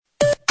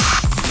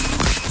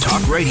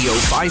Talk Radio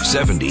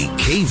 570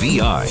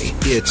 KVI.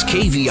 It's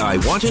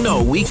KVI Want to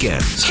Know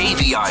Weekends.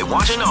 KVI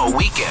Want to Know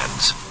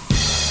Weekends.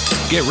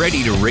 Get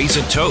ready to raise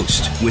a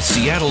toast with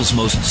Seattle's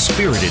most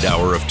spirited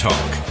hour of talk,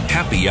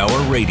 Happy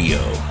Hour Radio.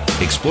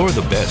 Explore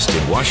the best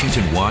in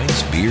Washington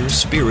wines, beers,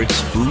 spirits,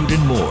 food,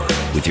 and more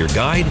with your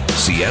guide,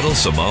 Seattle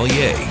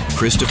sommelier,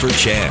 Christopher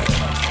Chan.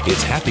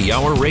 It's Happy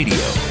Hour Radio,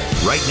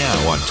 right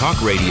now on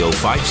Talk Radio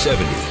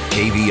 570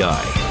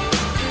 KVI.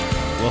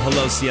 Well,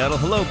 hello, Seattle.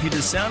 Hello,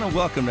 Puget Sound, and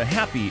welcome to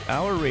Happy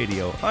Hour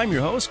Radio. I'm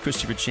your host,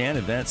 Christopher Chan,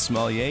 advanced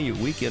sommelier, your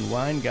weekend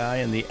wine guy,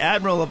 and the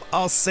Admiral of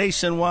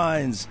Alsatian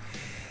Wines.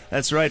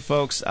 That's right,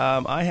 folks.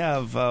 I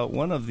have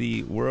one of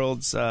the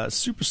world's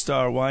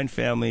superstar wine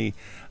family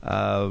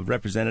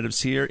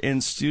representatives here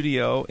in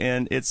studio,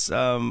 and it's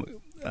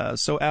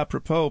so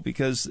apropos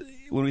because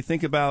when we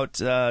think about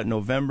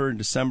November and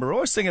December, we're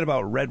always thinking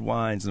about red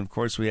wines, and of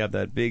course we have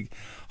that big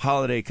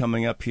holiday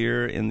coming up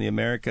here in the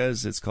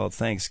Americas. It's called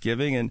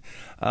Thanksgiving, and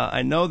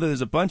I know that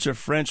there's a bunch of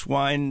French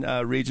wine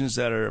regions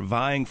that are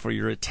vying for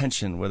your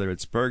attention, whether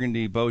it's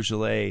Burgundy,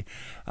 Beaujolais,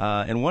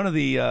 and one of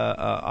the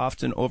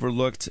often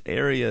overlooked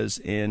areas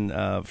in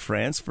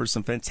France for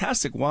some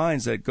fantastic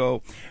wines that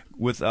go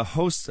with a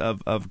host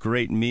of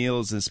great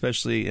meals,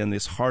 especially in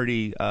this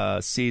hearty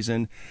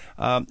season,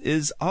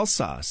 is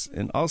Alsace.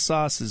 And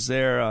Alsace is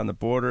there on the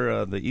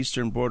border, the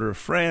eastern border of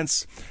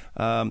France,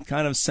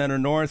 kind of center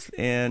north,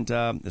 and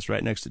it's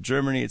right next to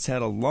Germany. It's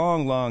had a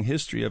long, long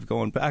history of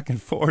going back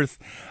and forth.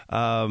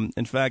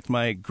 In fact,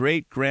 my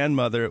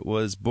great-grandmother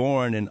was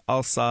born in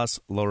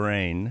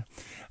Alsace-Lorraine.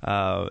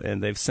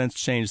 And they've since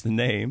changed the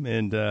name,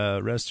 and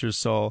rest her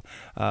soul.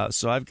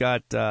 So I've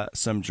got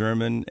some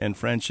German and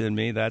French in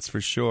me, that's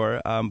for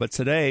sure. But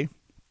today,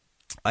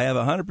 I have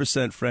a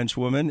 100% French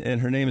woman,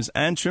 and her name is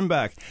Anne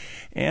Trimbach.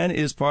 Anne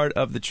is part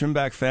of the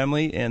Trimbach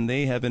family, and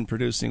they have been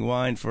producing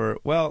wine for,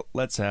 well,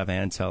 let's have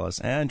Anne tell us.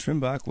 Anne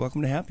Trimbach,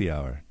 welcome to Happy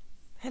Hour.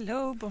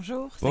 Hello,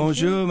 bonjour.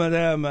 Bonjour,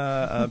 madame.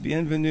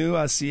 Bienvenue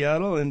à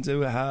Seattle and to,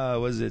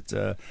 was it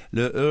Le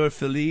Heure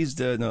Feliz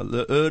Le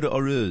Heure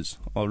Heureuse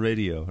on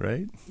radio,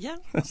 right? Yeah.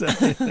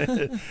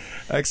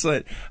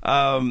 Excellent.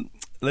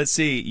 Let's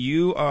see.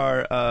 You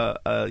are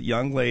a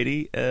young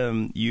lady.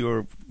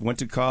 You went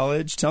to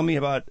college. Tell me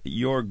about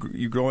you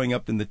growing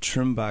up in the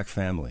Trimbach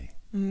family.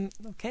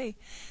 Okay.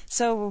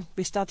 So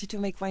we started to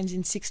make wines in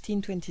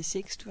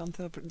 1626, to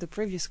answer the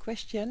previous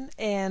question,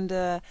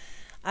 and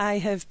I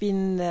have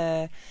been,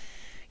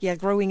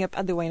 growing up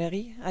at the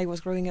winery. I was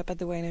growing up at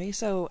the winery,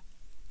 so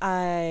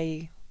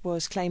I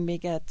was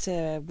climbing at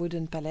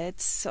wooden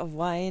pallets of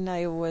wine.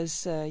 I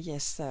was, a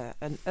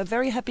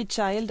very happy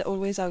child,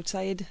 always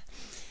outside,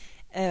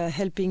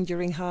 helping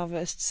during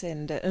harvests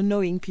and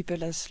annoying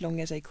people as long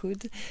as I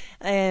could.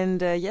 And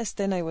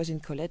then I was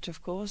in college,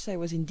 of course. I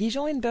was in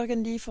Dijon in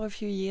Burgundy for a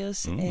few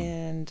years,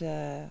 and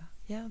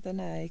then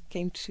I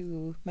came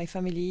to my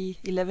family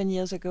 11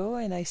 years ago,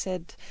 and I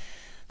said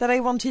that I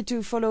wanted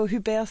to follow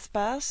Hubert's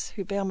path.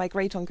 Hubert, my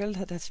great-uncle,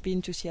 that has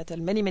been to Seattle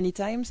many, many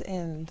times,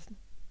 and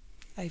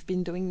I've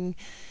been doing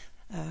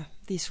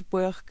this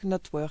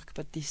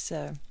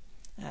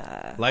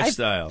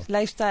lifestyle.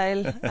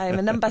 I'm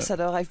an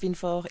ambassador. I've been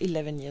for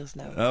 11 years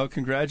now. Oh,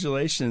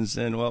 congratulations,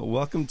 and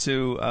welcome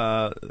to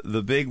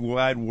the big,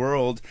 wide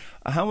world.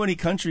 How many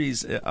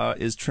countries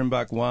is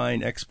Trimbach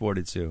wine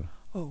exported to?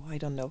 Oh, I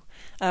don't know.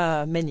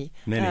 Many.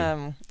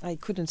 I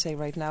couldn't say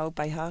right now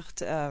by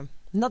heart.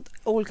 Not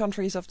all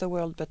countries of the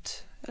world,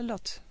 but a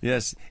lot.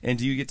 Yes, and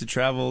do you get to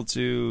travel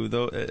to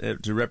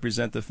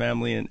represent the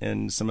family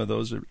in some of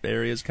those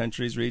areas,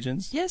 countries,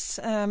 regions? Yes,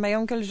 my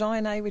uncle Jean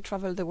and I, we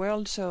travel the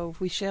world, so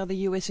we share the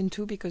US in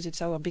two because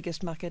it's our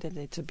biggest market and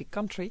it's a big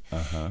country.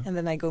 And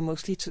then I go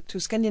mostly to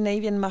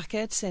Scandinavian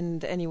markets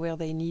and anywhere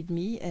they need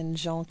me, and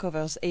Jean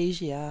covers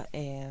Asia,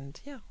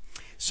 and yeah.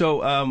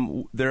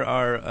 So there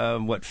are,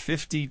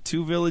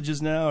 52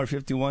 villages now, or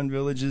 51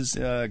 villages,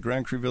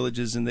 Grand Cru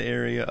villages in the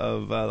area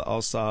of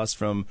Alsace,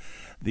 from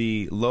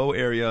the low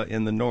area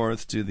in the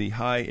north to the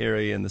high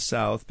area in the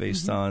south,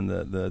 based on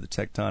the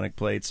tectonic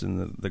plates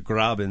and the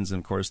grabens, and,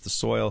 of course, the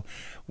soil.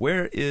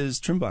 Where is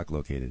Trimbach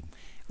located?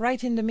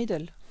 Right in the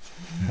middle.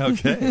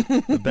 Okay,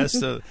 the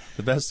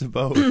best of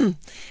both.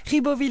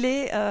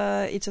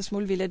 Ribeauvillé, it's a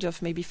small village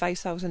of maybe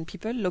 5,000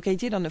 people,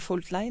 located on a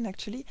fault line,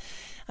 actually,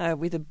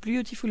 with a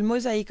beautiful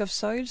mosaic of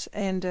soils,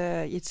 and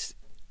it's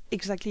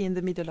exactly in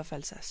the middle of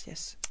Alsace,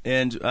 yes.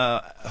 And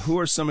who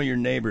are some of your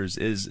neighbors?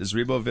 Is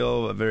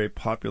Ribeauvillé a very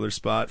popular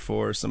spot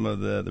for some of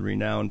the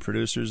renowned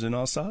producers in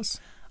Alsace?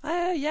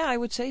 Yeah, I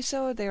would say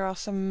so. There are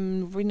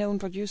some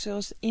renowned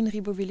producers in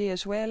Ribeauvillé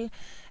as well.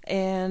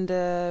 And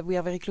we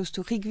are very close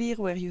to Rigvir,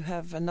 where you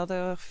have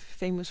another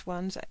famous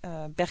ones.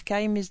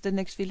 Berkheim is the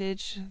next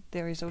village.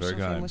 There is also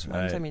famous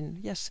ones. Right. I mean,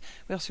 yes,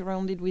 we are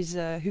surrounded with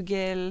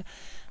Hugel,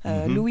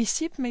 Louis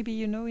Sip, maybe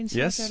you know, in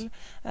Seattle.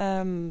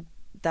 Yes.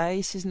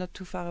 Dice is not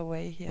too far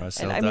away here.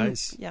 Marcel and I mean,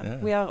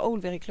 Dice. we are all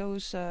very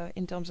close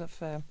in terms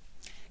of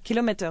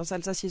kilometers.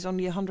 Alsace is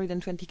only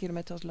 120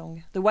 kilometers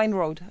long. The wine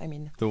road, I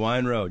mean. The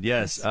wine road,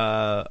 yes.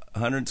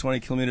 120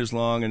 kilometers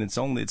long, and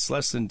it's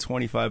less than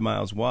 25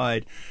 miles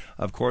wide.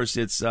 Of course,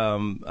 it's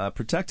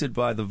protected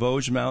by the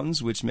Vosges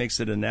Mountains, which makes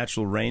it a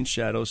natural rain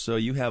shadow. So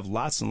you have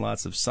lots and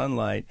lots of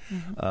sunlight,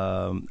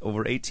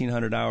 over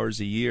 1,800 hours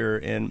a year.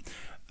 And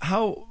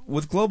how,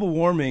 with global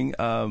warming,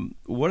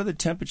 what are the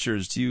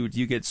temperatures? Do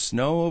you get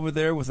snow over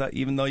there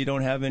even though you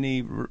don't have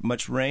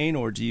much rain,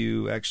 or do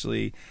you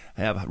actually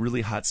have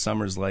really hot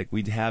summers like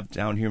we have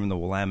down here in the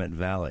Willamette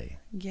Valley?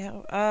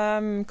 Yeah,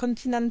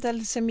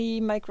 continental,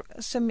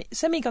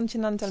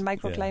 semi-continental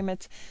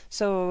microclimate.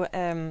 So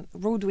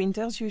rude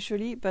winters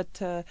usually,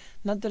 but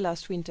not the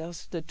last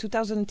winters. The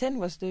 2010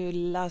 was the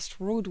last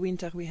rude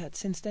winter we had.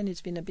 Since then, it's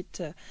been a bit,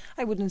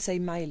 I wouldn't say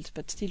mild,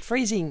 but still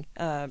freezing.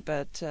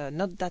 But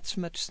not that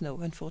much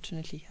snow,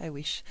 unfortunately. I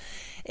wish.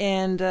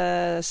 And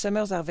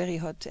summers are very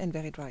hot and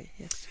very dry.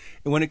 Yes.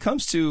 When it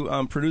comes to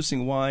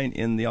producing wine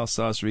in the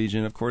Alsace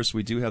region, of course,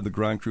 we do have the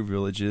Grand Cru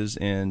villages,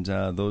 and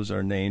those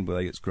are named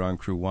by Grand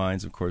Cru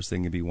wines. Of course, they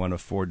can be one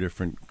of 4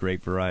 different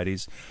grape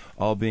varieties,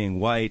 all being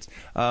white.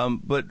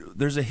 But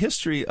there's a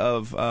history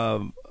of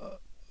a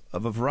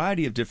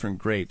variety of different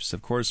grapes.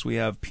 Of course, we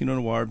have Pinot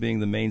Noir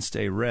being the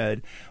mainstay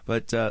red,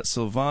 but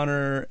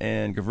Sylvaner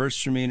and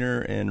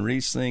Gewürztraminer and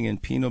Riesling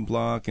and Pinot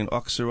Blanc and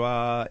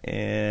Auxerrois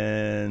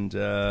and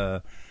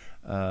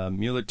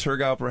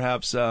Müller-Thurgau,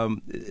 perhaps.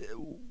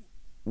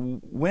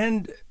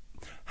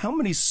 How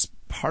many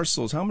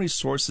parcels, how many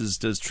sources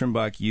does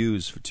Trimbach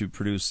use to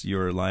produce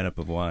your lineup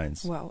of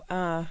wines? Wow,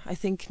 I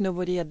think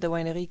nobody at the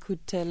winery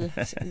could tell.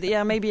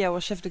 Yeah, maybe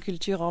our chef de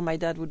culture or my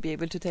dad would be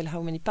able to tell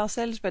how many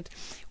parcels, but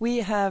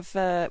we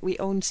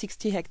own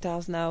 60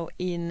 hectares now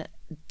in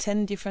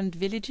 10 different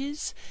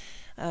villages,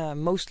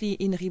 mostly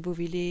in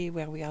Ribeauvillé,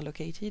 where we are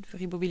located, the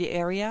Ribeauvillé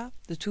area,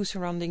 the 2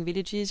 surrounding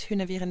villages,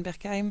 Hunavír and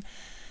Berkheim.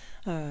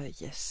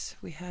 Yes,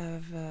 we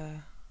have...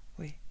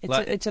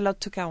 It's a lot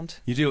to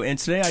count. You do. And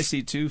today I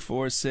see 2,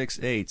 4, 6,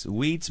 8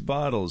 wheat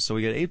bottles. So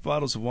we got 8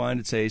 bottles of wine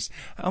to taste.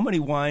 How many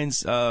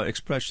wines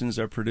expressions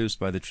are produced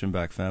by the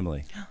Trimbach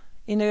family?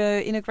 In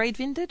a great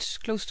vintage,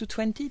 close to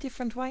 20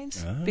 different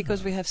wines,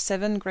 because we have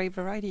 7 grape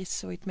varieties,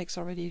 so it makes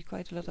already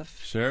quite a lot of...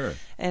 Sure.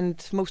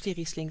 And mostly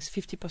Rieslings.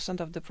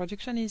 50% of the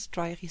production is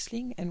dry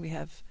Riesling, and we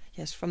have,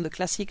 yes, from the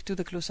Classique to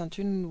the Clos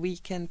Saint-Une, we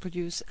can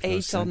produce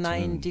 8 or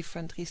 9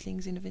 different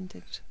Rieslings in a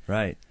vintage.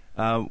 Right.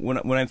 When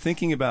I'm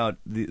thinking about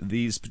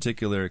these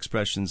particular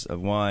expressions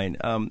of wine,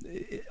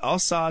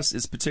 Alsace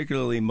is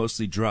particularly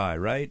mostly dry,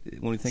 right?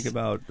 When we think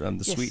about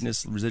the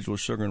sweetness, residual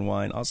sugar in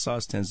wine,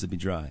 Alsace tends to be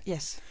dry.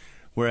 Yes.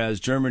 Whereas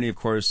Germany, of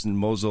course, and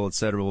Mosel,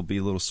 etc., will be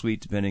a little sweet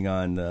depending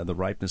on the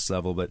ripeness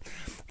level, but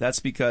that's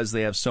because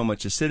they have so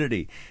much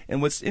acidity.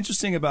 And what's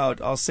interesting about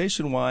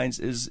Alsatian wines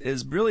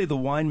is really the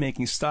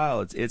winemaking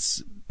style.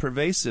 It's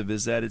pervasive,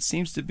 is that it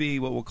seems to be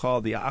what we'll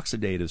call the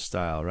oxidative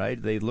style,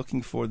 right? They're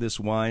looking for this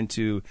wine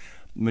to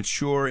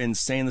mature in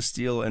stainless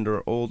steel and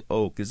or old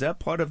oak. Is that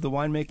part of the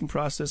winemaking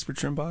process for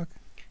Trimbach?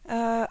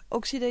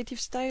 Oxidative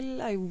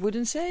style, I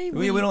wouldn't say.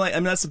 We don't like, I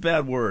mean, that's a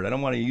bad word. I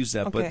don't want to use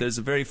that, but there's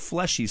a very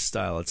fleshy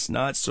style. It's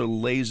not so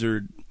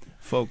laser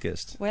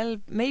focused. Well,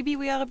 maybe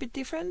we are a bit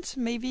different.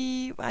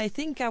 Maybe I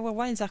think our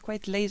wines are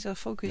quite laser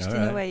focused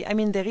in a way. I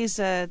mean, there is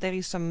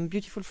some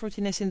beautiful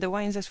fruitiness in the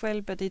wines as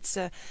well, but it's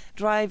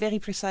dry, very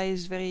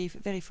precise, very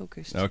very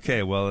focused.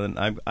 Okay, well,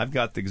 and I've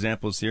got the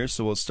examples here,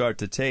 so we'll start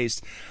to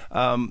taste.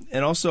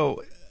 And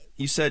also,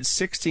 you said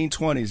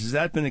 1620s. Has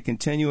that been a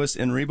continuous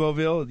in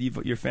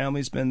Ribeauville? Your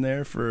family's been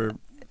there for...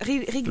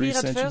 Rigvier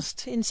at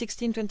first in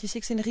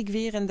 1626 in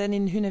Rigvier, and then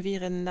in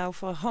Hunavír, and now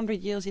for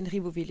 100 years in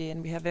Ribeauvillé,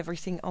 and we have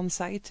everything on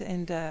site,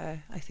 and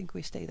I think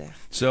we stay there.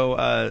 So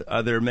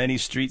are there many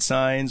street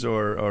signs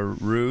or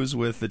rues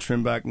with the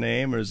Trimbach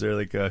name, or is there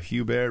like a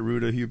Hubert,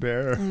 Rue de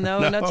Hubert? No,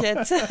 not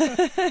yet.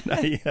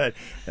 Not yet.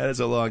 That is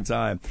a long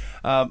time.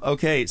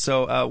 Okay,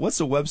 so what's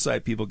the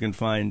website people can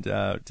find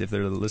if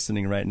they're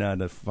listening right now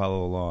to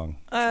follow along?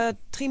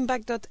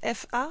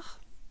 Trimbach.fr.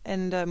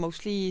 And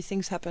mostly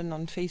things happen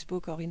on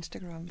Facebook or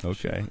Instagram.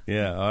 Okay,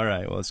 yeah, all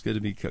right. Well, it's good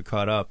to be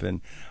caught up, and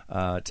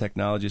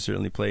technology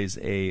certainly plays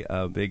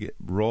a big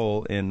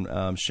role in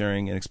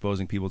sharing and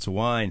exposing people to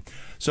wine.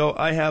 So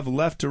I have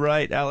left to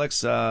right,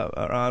 Alex.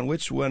 On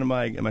which one am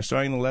I? Am I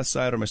starting on the left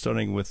side, or am I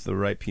starting with the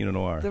right Pinot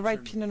Noir? The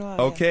right Pinot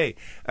Noir. Okay,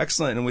 yeah.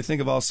 Excellent. And we think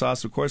of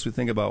Alsace, of course, we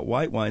think about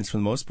white wines for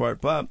the most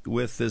part, but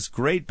with this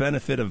great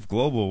benefit of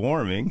global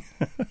warming,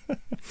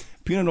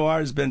 Pinot Noir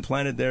has been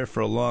planted there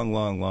for a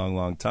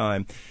long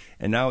time,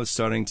 and now it's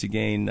starting to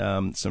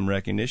gain some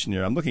recognition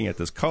here. I'm looking at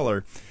this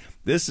color.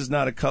 This is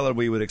not a color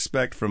we would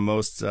expect from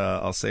most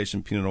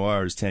Alsatian Pinot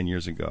Noirs 10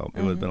 years ago.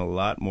 It would have been a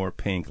lot more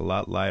pink, a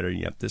lot lighter.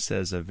 Yep, this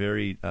has a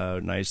very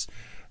nice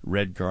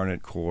red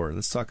garnet core.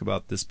 Let's talk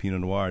about this Pinot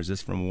Noir. Is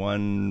this from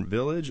one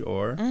village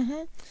or?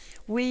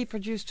 We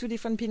produce 2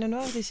 different Pinot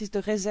Noirs. This is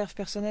the Réserve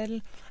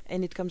Personnelle,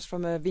 and it comes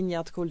from a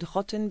vineyard called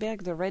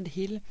Rottenberg, the Red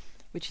Hill,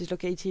 which is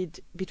located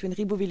between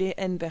Ribeauvillé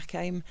and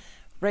Berkheim,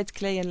 red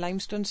clay and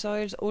limestone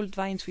soils. Old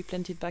vines we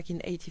planted back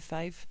in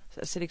 85,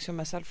 Sélection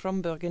Massal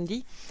from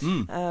Burgundy.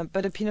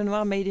 But a Pinot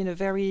Noir made in a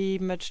very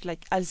much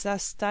like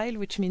Alsace style,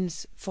 which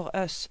means for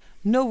us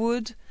no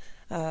wood,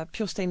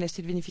 pure stainless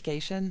steel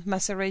vinification,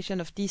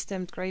 maceration of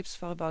destemmed grapes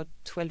for about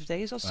 12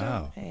 days or so.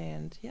 Wow.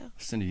 And yeah.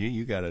 Listen to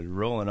you got it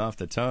rolling off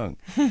the tongue.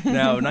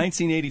 Now,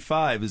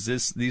 1985,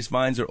 these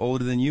vines are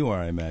older than you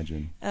are, I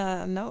imagine.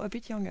 No, a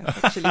bit younger,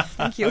 actually.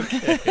 Thank you.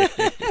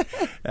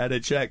 Had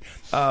to check.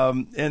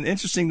 And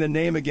interesting, the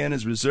name again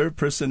is Reserve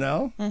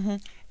Personnel. Mm-hmm.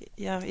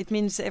 Yeah, it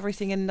means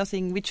everything and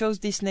nothing. We chose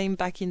this name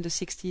back in the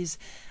 60s,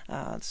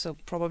 so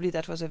probably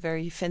that was a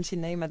very fancy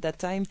name at that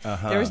time.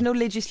 There is no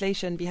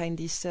legislation behind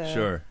this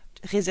Sure.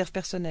 Réserve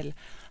Personnelle.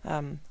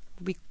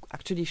 We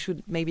actually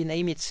should maybe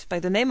name it by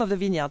the name of the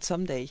vineyard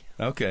someday.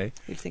 Okay.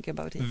 We'll think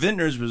about it.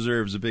 Vintners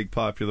Reserve is a big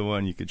popular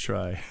one you could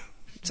try.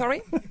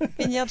 Sorry?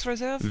 Vineyards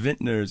Reserve?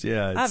 Vintners,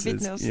 yeah.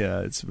 Vintners.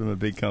 It's from a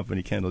big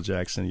company, Kendall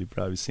Jackson. You've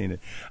probably seen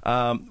it.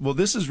 Well,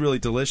 this is really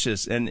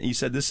delicious. And you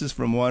said this is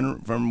from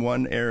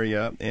one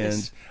area.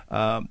 And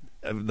Yes.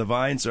 The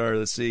vines are,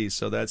 let's see,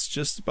 so that's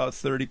just about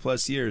 30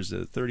 plus years,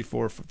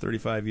 34,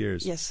 35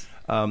 years. Yes.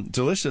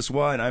 Delicious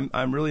wine.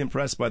 I'm really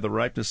impressed by the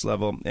ripeness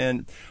level.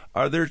 And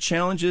are there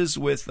challenges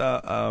with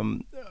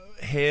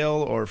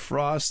hail or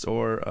frost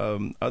or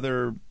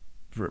other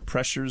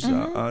pressures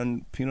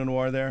on Pinot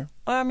Noir there?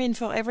 I mean,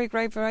 for every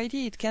grape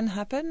variety, it can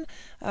happen.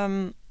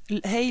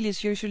 Hail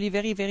is usually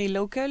very, very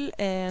local,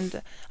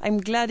 and I'm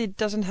glad it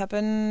doesn't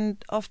happen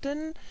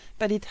often,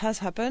 but it has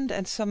happened,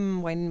 and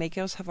some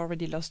winemakers have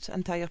already lost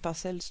entire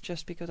parcels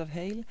just because of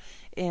hail.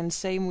 And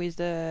same with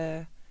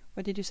the,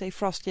 what did you say,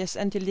 frost? Yes,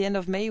 until the end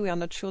of May, we are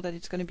not sure that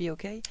it's going to be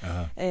okay.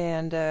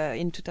 And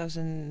in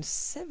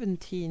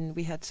 2017,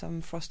 we had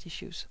some frost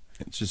issues.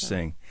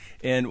 Interesting.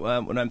 And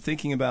when I'm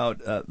thinking about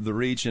the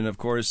region, of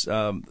course,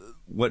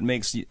 what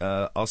makes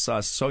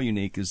Alsace so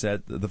unique is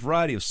that the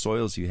variety of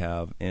soils you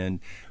have. And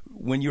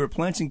when you were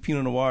planting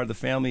Pinot Noir, the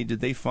family, did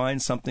they find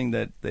something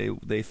that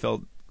they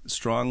felt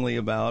strongly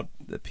about,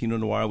 that Pinot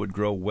Noir would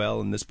grow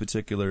well in this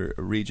particular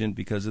region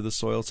because of the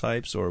soil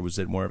types? Or was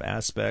it more of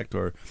aspect,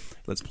 or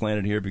let's plant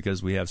it here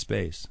because we have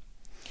space?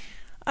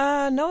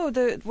 No,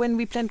 when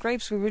we plant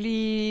grapes, we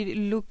really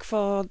look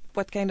for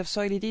what kind of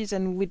soil it is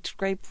and which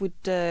grape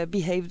would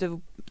behave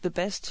the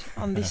best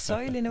on this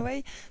soil in a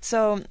way.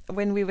 So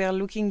when we were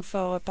looking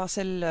for a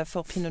parcel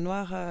for Pinot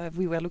Noir,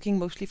 we were looking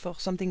mostly for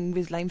something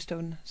with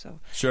limestone. So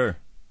sure.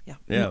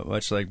 Yeah,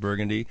 much like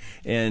Burgundy.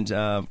 And,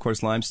 of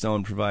course,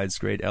 limestone provides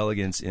great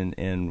elegance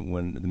in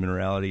when the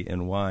minerality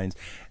in wines.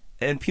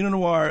 And Pinot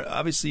Noir,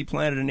 obviously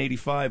planted in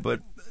 85,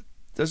 but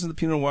doesn't the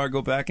Pinot Noir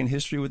go back in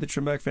history with the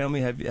Trimbach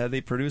family? Have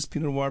they produced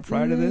Pinot Noir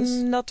prior to this?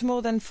 Not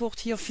more than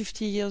 40 or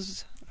 50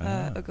 years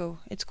ago.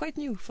 It's quite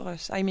new for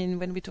us. I mean,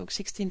 when we talk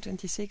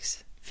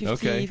 1626, 50,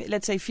 okay.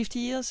 Let's say 50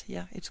 years,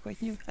 yeah, it's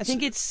quite new. I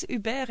think it's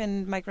Hubert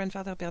and my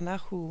grandfather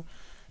Bernard who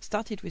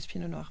started with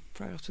Pinot Noir.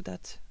 Prior to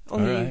that,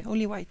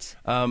 only whites.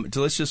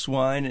 Delicious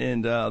wine,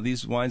 and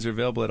these wines are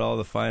available at all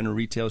the fine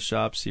retail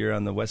shops here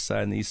on the west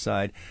side and the east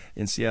side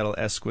in Seattle,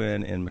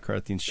 Esquin, and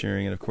McCarthy and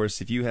Shearing. And, of course,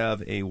 if you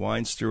have a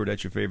wine steward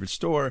at your favorite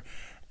store,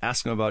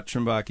 ask them about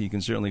Trimbach, you can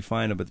certainly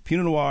find them. But the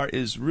Pinot Noir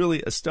is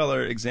really a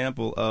stellar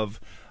example of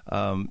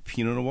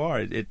Pinot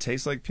Noir. It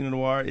tastes like Pinot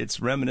Noir. It's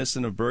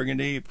reminiscent of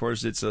Burgundy. Of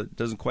course, it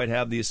doesn't quite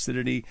have the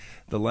acidity,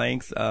 the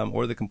length,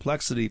 or the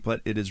complexity,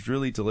 but it is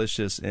really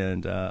delicious,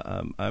 and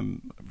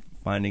I'm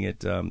finding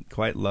it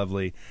quite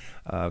lovely,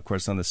 of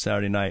course, on the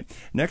Saturday night.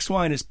 Next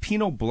wine is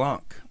Pinot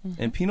Blanc,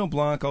 and Pinot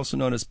Blanc, also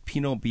known as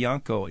Pinot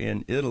Bianco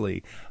in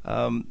Italy.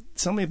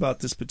 Tell me about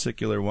this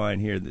particular wine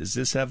here. Does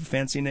this have a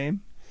fancy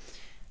name?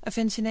 A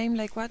fancy name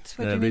like what?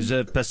 What do you mean?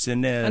 Reserve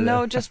Personnel.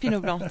 No, just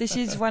Pinot Blanc. This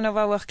is one of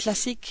our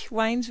classic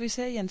wines, we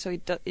say, and so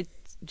it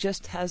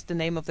just has the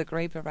name of the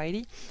grape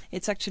variety.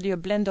 It's actually a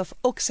blend of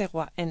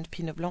Auxerrois and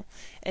Pinot Blanc,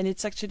 and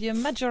it's actually a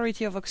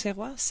majority of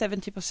Auxerrois,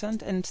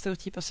 70%, and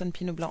 30%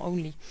 Pinot Blanc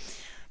only.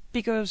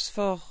 Because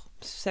for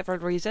several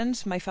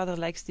reasons, my father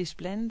likes this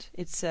blend.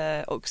 It's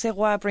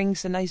Auxerrois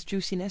brings a nice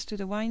juiciness to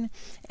the wine,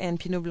 and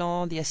Pinot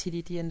Blanc the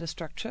acidity and the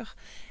structure.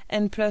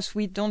 And plus,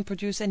 we don't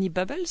produce any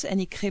bubbles,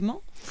 any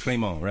crémant.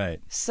 Crémant,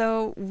 right.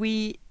 So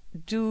we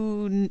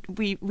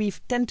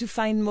tend to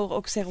find more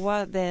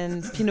Auxerrois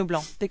than Pinot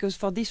Blanc, because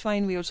for this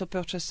wine we also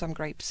purchase some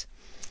grapes.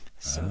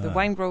 So the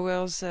wine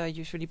growers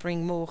usually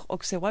bring more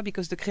Auxerrois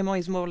because the Crémant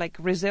is more like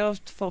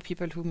reserved for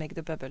people who make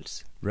the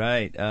bubbles.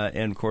 Right.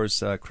 And, of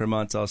course,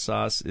 Crémant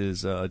Alsace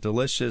is a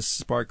delicious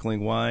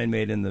sparkling wine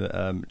made in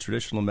the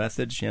traditional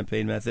method,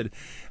 champagne method,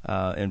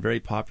 and very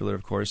popular,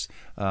 of course,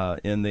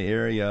 in the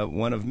area.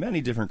 One of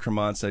many different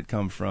Crémants that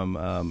come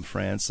from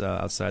France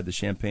outside the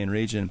Champagne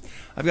region.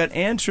 I've got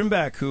Anne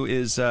Trimbach, who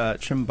is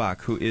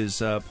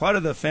part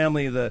of the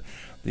family,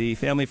 the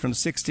family from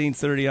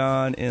 1630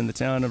 on in the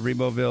town of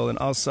Ribeauville in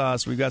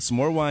Alsace. We've got some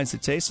more wines to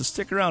taste, so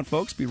stick around,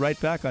 folks. Be right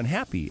back on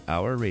Happy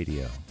Hour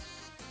Radio.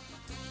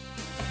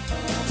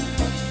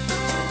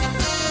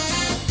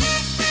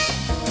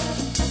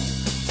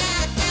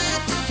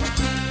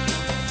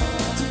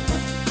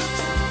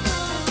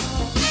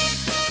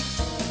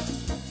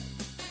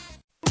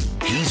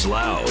 He's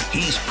loud.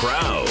 He's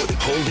proud.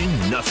 Holding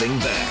nothing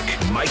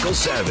back. Michael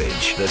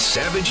Savage, The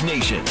Savage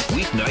Nation.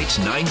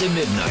 Weeknights 9 to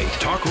midnight.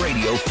 Talk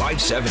Radio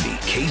 570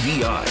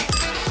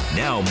 KVI.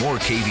 Now more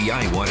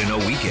KVI Want to Know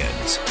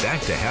Weekends. Back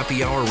to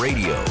Happy Hour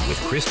Radio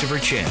with Christopher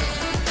Chan.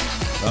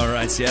 All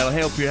right, Seattle.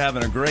 I hope you're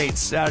having a great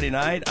Saturday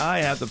night. I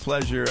have the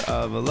pleasure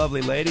of a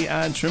lovely lady,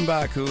 Anne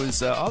Trimbach, who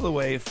is all the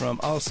way from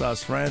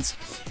Alsace, France.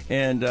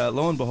 And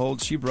lo and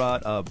behold, she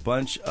brought a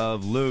bunch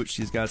of loot.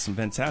 She's got some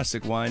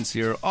fantastic wines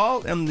here,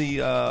 all in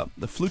the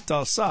Flute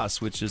d'Alsace,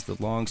 which is the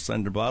long,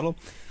 slender bottle.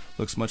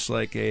 Looks much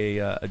like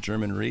a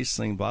German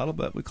Riesling bottle,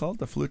 but we call it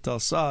the Flute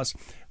d'Alsace.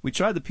 We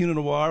tried the Pinot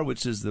Noir,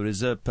 which is the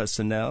Reserve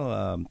Personnel,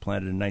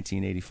 planted in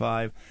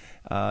 1985,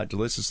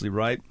 deliciously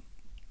ripe.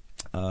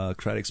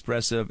 Quite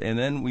expressive, and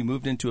then we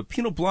moved into a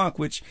Pinot Blanc,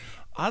 which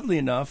oddly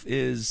enough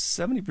is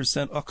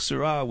 70%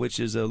 Auxerrois, which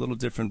is a little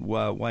different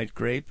white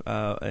grape,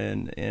 but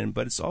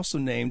it's also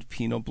named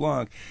Pinot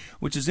Blanc,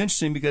 which is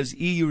interesting because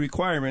EU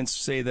requirements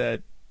say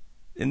that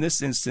in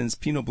this instance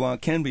Pinot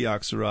Blanc can be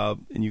Auxerrois,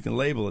 and you can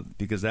label it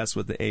because that's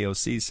what the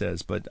AOC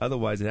says, but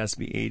otherwise it has to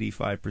be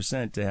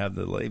 85% to have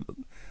the label,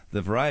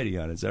 the variety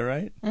on it. Is that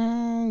right?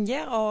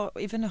 Yeah, or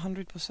even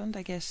 100%,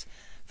 I guess.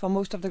 For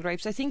most of the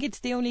grapes. I think it's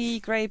the only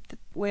grape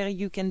where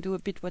you can do a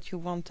bit what you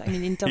want. I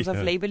mean, in terms of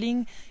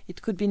labeling,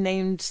 it could be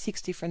named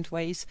 6 different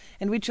ways.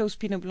 And we chose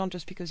Pinot Blanc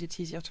just because it's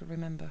easier to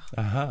remember.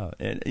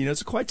 And,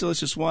 it's a quite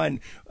delicious wine.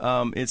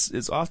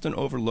 It's often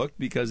overlooked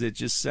because it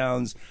just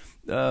sounds...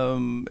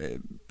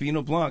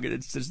 Pinot Blanc,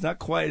 it's not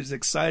quite as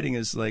exciting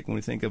as like when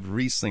we think of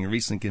Riesling.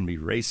 Riesling can be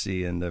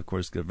racy, and of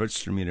course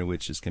Gewürztraminer,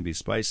 which can be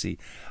spicy.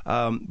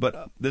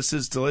 But this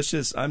is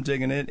delicious. I'm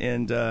digging it,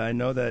 and I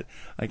know that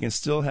I can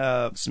still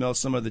smell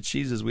some of the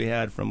cheeses we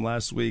had from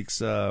last week's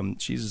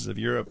Cheeses of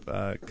Europe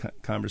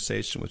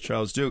conversation with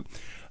Charles Duke.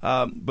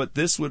 But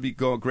this would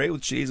go great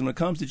with cheese. And when it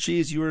comes to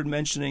cheese, you were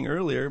mentioning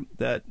earlier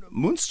that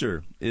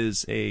Munster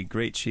is a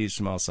great cheese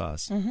from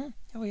Alsace. Mm-hmm.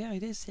 Oh, yeah,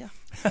 it is, yeah.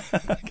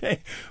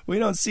 Okay. We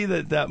don't see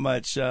that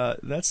much.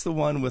 That's the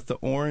one with the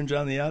orange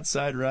on the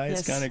outside, right? Yes.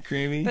 It's kind of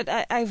creamy. But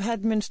I've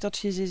had Munster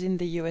cheeses in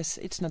the US.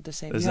 It's not the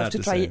same. It's you have to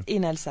try it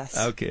in Alsace.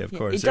 Okay, of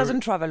course. It doesn't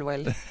travel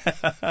well.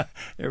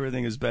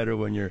 Everything is better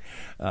when you're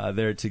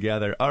there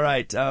together. All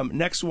right.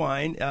 Next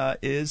wine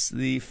is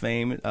the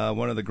famed,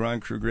 one of the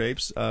Grand Cru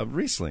grapes,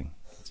 Riesling.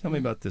 Tell me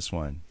about this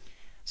wine.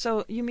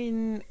 So you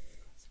mean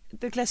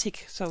the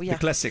classic? So yeah, the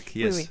classic,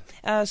 yes. Oui,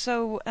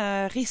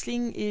 oui.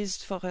 Riesling is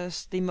for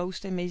us the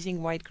most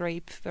amazing white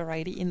grape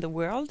variety in the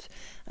world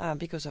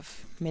because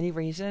of many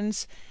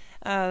reasons.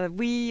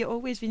 We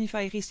always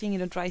vinify Riesling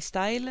in a dry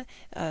style,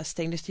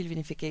 stainless steel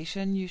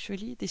vinification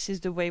usually. This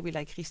is the way we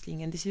like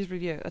Riesling, and this is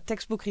really a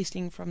textbook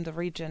Riesling from the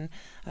region.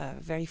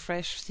 Very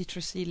fresh,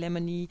 citrusy,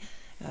 lemony,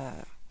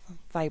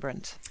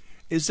 vibrant.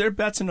 Is there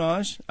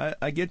batonnage?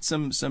 I get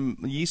some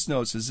yeast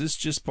notes. Is this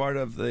just part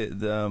of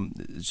the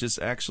it's just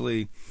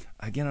actually,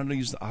 again, I don't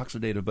use the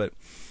oxidative, but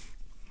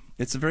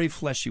it's a very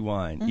fleshy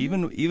wine.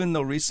 Mm-hmm. Even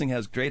though Riesling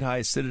has great high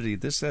acidity,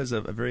 this has a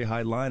very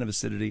high line of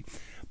acidity,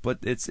 but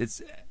it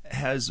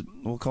has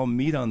what we'll call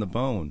meat on the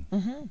bone.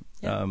 Mm-hmm.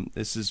 Yeah.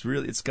 This is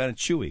really, it's kind of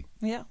chewy.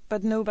 Yeah,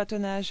 but no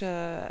batonnage,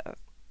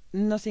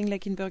 nothing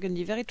like in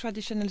Burgundy. Very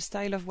traditional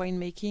style of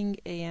winemaking,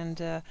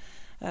 and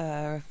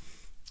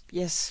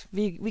yes,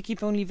 we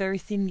keep only very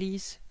thin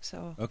lees,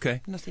 so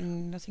okay.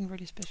 Nothing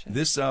really special.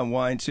 This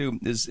wine too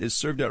is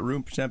served at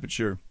room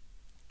temperature,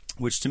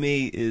 which to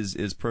me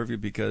is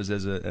perfect because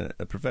as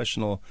a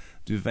professional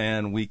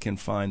duvan, we can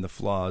find the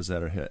flaws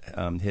that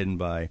are hidden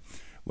by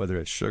whether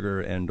it's sugar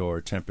and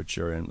or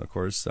temperature. And of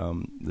course,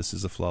 this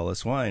is a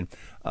flawless wine.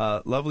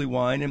 Lovely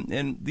wine,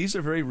 and these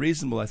are very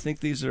reasonable. I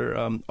think these are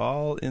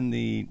all in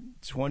the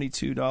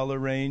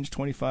 $22 range,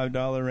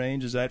 $25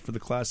 range. Is that for the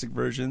classic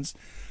versions?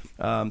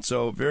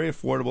 So very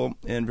affordable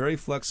and very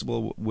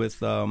flexible with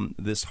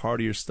this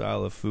heartier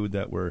style of food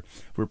that we're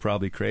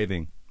probably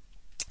craving.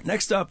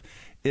 Next up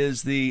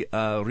is the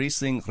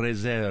Riesling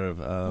Reserve.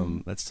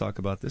 Let's talk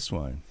about this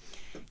wine.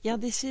 Yeah,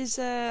 this is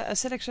a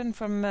selection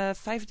from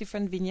 5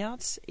 different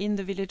vineyards in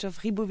the village of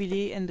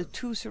Ribeauvillé and the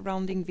 2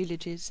 surrounding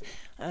villages.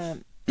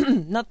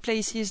 Not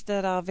places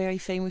that are very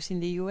famous in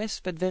the US,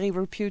 but very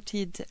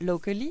reputed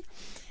locally.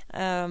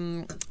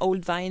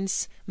 Old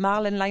vines,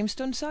 marl and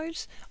limestone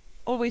soils.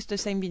 Always the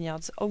same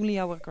vineyards, only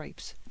our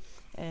grapes,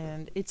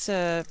 and it's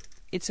a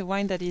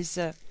wine that is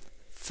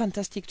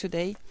fantastic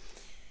today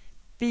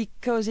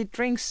because it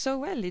drinks so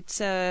well. It's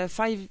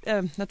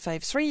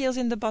 3 years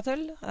in the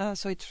bottle,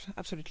 so it's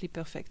absolutely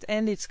perfect,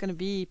 and it's going to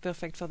be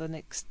perfect for the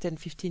next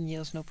 10-15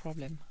 years, no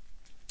problem.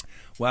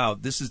 Wow,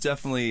 this is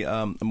definitely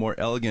a more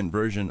elegant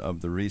version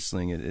of the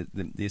Riesling.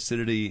 The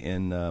acidity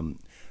and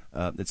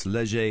it's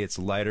léger, it's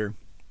lighter.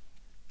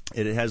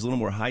 It has a little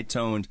more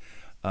high-toned.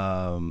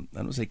 I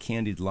don't say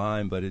candied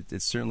lime, but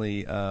it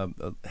certainly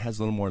has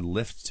a little more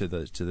lift to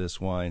this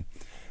wine.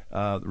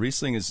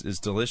 Riesling is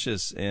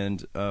delicious,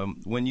 and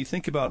when you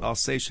think about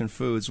Alsatian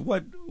foods,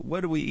 what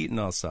do we eat in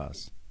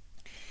Alsace?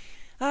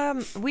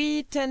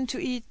 We tend to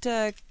eat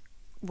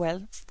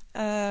Well,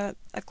 a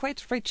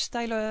quite richer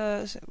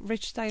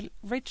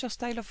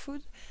style of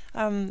food.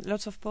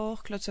 Lots of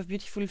pork, lots of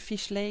beautiful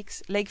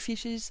lake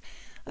fishes.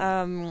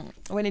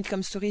 When it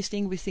comes to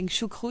Riesling, we think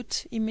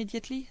Schukrut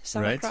immediately,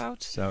 sauerkraut.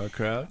 Right.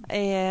 Sauerkraut.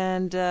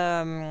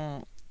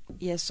 And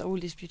yes, all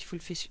these beautiful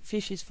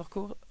fishes.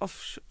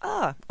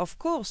 Of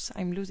course,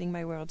 I'm losing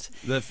my words.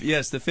 The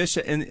fish,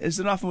 and is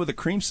it often with a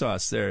cream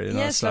sauce there?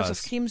 Yes, lots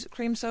of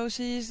cream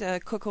sauces,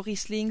 cocoa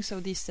Riesling,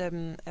 so this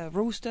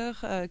roaster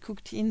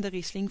cooked in the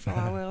Riesling for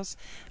hours.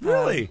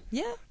 Really?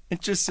 Yeah.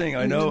 Interesting.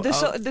 I know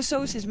the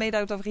sauce is made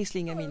out of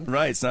Riesling. I mean,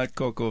 right? It's not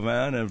coq au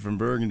vin and from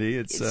Burgundy.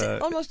 It's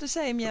almost the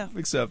same, yeah.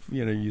 Except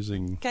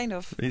using kind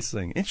of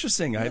Riesling.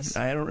 Interesting. Yes.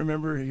 I don't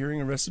remember hearing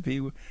a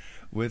recipe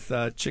with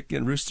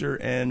chicken rooster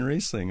and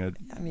Riesling.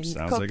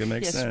 Sounds like it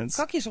makes sense.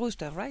 Cock is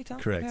rooster, right? Huh?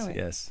 Correct. Yeah, right.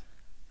 Yes.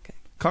 Okay.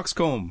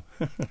 Coxcomb.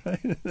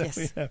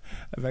 Yes.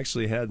 I've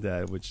actually had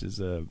that, which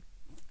is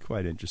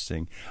quite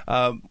interesting.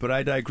 But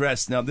I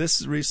digress. Now,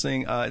 this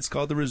Riesling, it's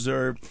called the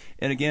Reserve.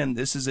 And again,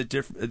 this is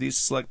these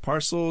select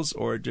parcels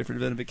or a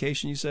different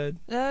vinification, you said?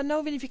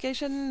 No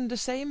vinification, the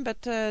same,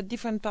 but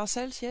different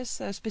parcels, yes.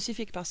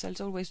 Specific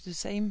parcels, always the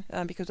same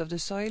because of the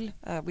soil.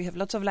 We have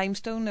lots of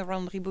limestone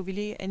around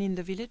Ribeauvillé and in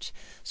the village.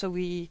 So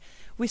we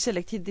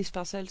selected these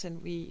parcels,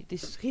 and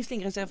this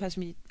Riesling Reserve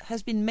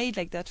has been made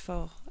like that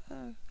for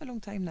a long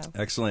time now.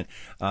 Excellent.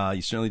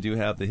 You certainly do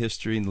have the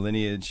history and the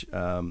lineage,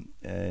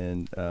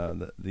 and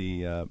what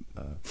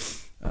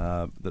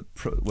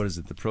is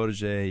it? The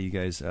protege. You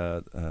guys,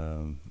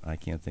 I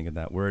can't think of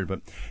that word,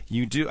 but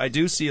you do. I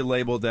do see a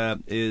label that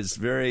is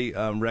very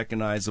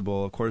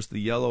recognizable. Of course, the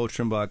yellow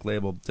Trimbach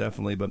label,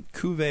 definitely. But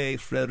Cuvée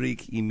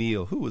Frédéric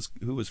Emile. Who was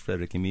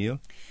Frédéric Emile?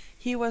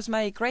 He was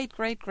my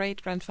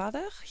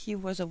great-great-great-grandfather. He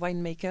was a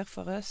winemaker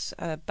for us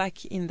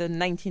back in the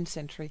 19th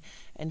century,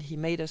 and he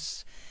made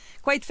us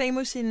quite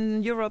famous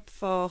in Europe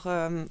for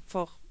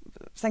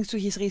thanks to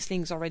his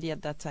Rieslings already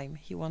at that time.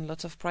 He won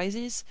lots of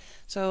prizes.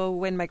 So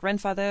when my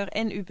grandfather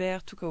and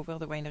Hubert took over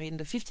the winery in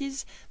the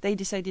 50s, they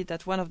decided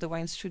that one of the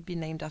wines should be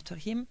named after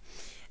him.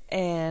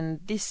 And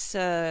this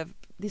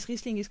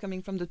Riesling is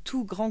coming from the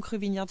two Grand Cru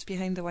vineyards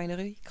behind the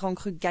winery, Grand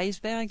Cru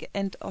Geisberg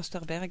and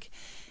Osterberg.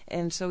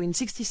 And so in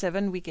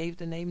 1967 we gave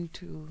the name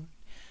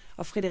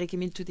of Frédéric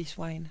Emile to this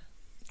wine.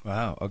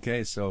 Wow.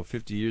 Okay. So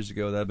 50 years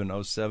ago, that would have been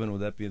 2007.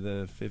 Would that be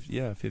the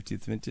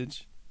 50th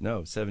vintage?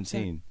 No,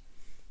 17.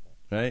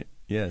 Right?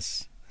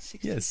 Yes.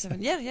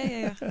 67. Yes.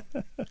 Yeah.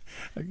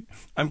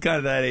 I'm kind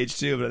of that age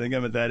too, but I think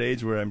I'm at that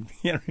age where I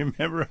can't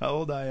remember how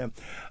old I am.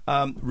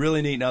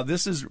 Really neat. Now,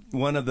 this is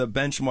one of the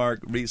benchmark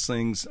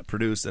Rieslings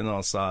produced in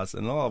Alsace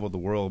and all over the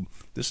world.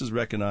 This is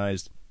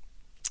recognized.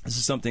 This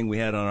is something we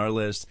had on our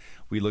list.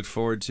 We look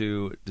forward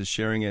to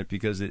sharing it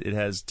because it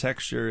has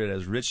texture, it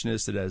has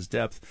richness, it has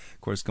depth,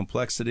 of course,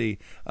 complexity,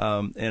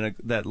 and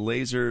that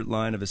laser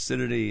line of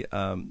acidity.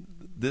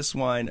 This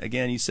wine,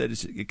 again, you said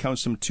it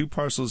comes from two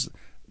parcels,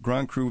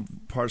 Grand Cru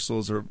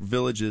parcels or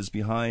villages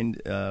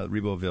behind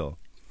Ribeauville.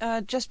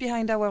 Just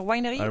behind our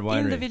winery,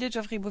 in the village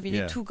of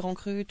Ribeauvillé, two Grand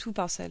Cru, two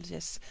parcels,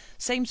 yes.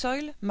 Same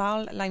soil,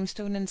 marl,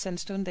 limestone, and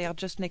sandstone. They are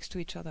just next to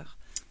each other.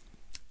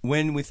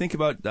 When we think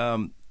about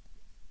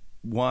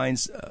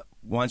wines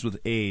with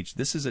age,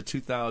 this is a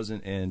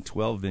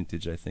 2012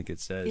 vintage, I think it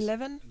says.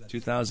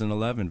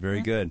 2011,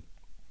 very good.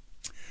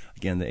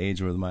 Again, the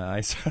age where my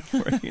eyes are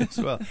working as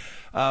well.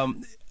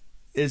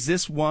 Is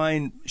this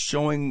wine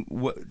showing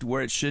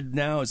where it should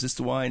now? Is this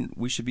the wine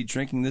we should be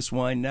drinking this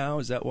wine now?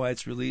 Is that why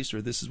it's released,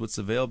 or this is what's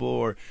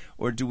available,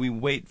 or do we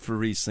wait for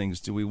Rieslings?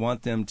 Do we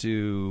want them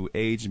to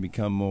age and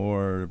become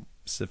more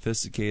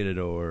sophisticated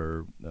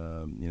or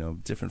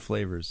different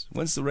flavors?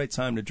 When's the right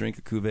time to drink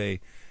a Cuvée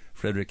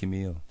Frédéric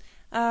Emile?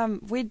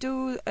 We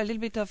do a little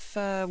bit of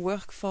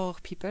work for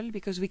people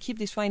because we keep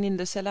this wine in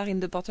the cellar in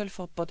the bottle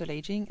for bottle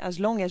aging as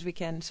long as we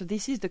can. So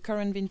this is the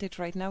current vintage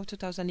right now,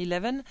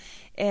 2011,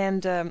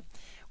 and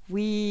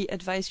we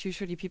advise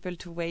usually people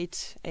to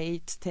wait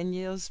 8-10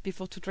 years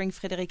before to drink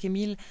Frédéric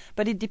Emile,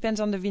 but it depends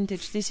on the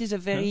vintage. This is a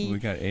very we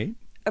got 8?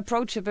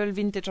 Approachable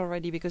vintage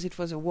already because it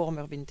was a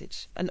warmer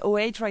vintage. An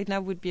 08 right now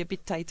would be a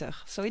bit tighter,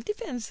 so it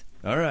depends.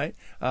 All right.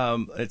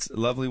 It's a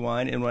lovely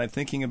wine. And when I'm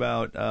thinking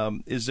about,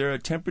 is there a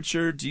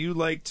temperature? Do you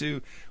like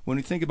to, when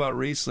we think about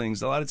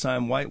Rieslings, a lot of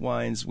time white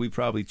wines, we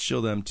probably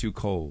chill them too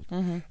cold.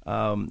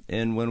 Mm-hmm.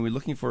 And when we're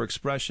looking for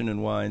expression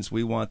in wines,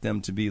 we want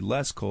them to be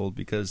less cold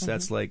because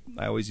that's like,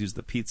 I always use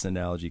the pizza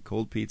analogy.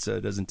 Cold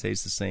pizza doesn't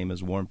taste the same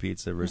as warm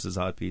pizza versus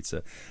hot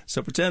pizza.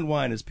 So pretend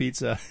wine is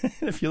pizza.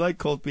 If you like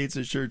cold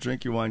pizza, sure,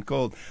 drink your wine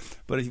cold.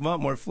 But if you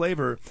want more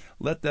flavor,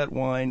 let that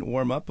wine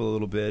warm up a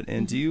little bit.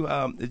 And do you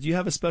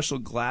have a special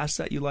glass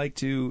that you like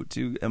to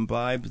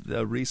imbibe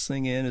the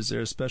Riesling in? Is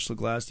there a special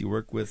glass? Do you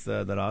work with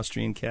that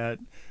Austrian cat,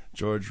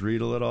 George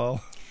Riedel, at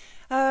all?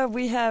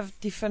 We have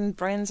different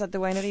brands at the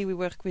winery. We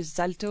work with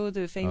Zalto,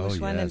 the famous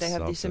one, and they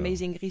have this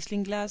amazing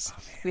Riesling glass.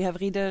 We have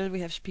Riedel, we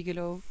have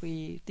Spiegelau.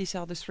 These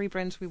are the three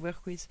brands we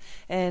work with.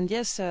 And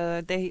yes,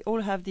 they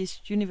all have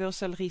this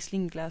universal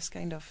Riesling glass,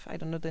 kind of. I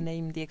don't know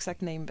the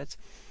exact name, but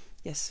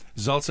Yes.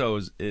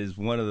 Zalto is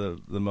one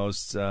of the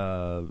most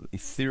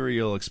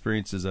ethereal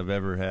experiences I've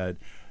ever had.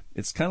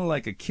 It's kind of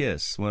like a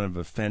kiss, one of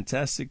a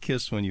fantastic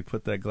kiss when you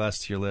put that glass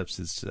to your lips.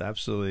 It's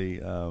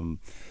absolutely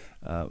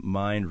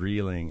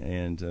mind-reeling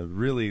and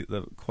really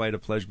quite a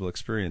pleasurable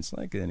experience,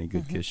 like any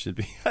good kiss should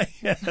be.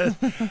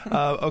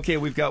 Okay,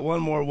 we've got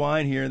one more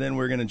wine here, then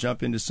we're going to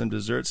jump into some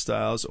dessert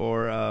styles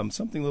or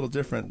something a little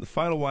different. The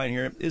final wine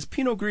here is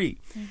Pinot Gris,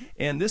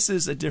 and this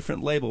is a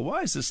different label.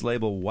 Why is this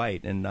label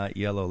white and not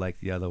yellow like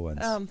the other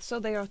ones? So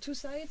there are two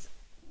sides.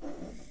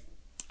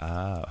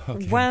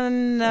 Okay.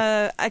 One,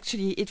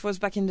 actually, it was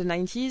back in the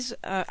 90s.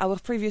 Our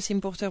previous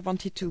importer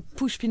wanted to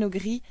push Pinot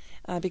Gris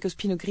because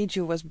Pinot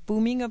Grigio was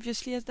booming,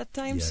 obviously, at that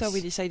time. Yes. So we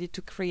decided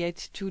to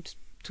create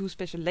two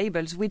special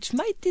labels, which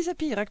might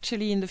disappear,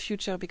 actually, in the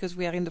future because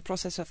we are in the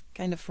process of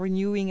kind of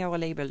renewing our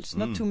labels.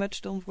 Not too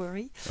much, don't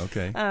worry.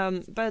 Okay.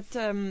 But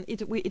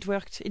it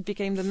worked. It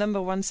became the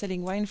number one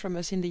selling wine from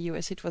us in the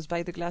US. It was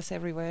by the glass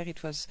everywhere.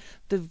 It was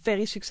the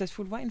very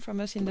successful wine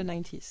from us in the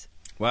 90s.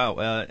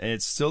 Wow,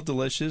 it's still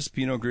delicious.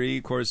 Pinot Gris,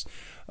 of course,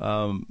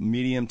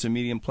 medium to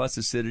medium plus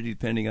acidity,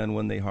 depending on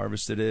when they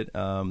harvested it,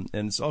 and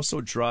it's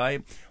also dry.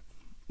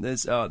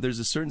 There's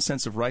a certain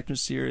sense of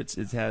ripeness here.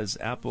 It has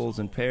apples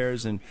and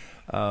pears, and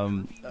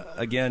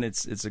again,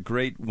 it's a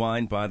great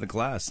wine by the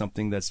glass,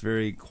 something that's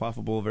very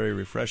quaffable, very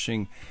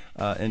refreshing,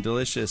 and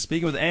delicious.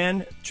 Speaking with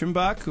Anne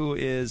Trimbach, who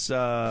is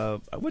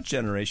what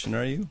generation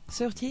are you?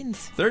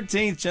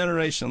 13th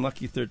generation,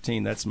 lucky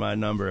 13. That's my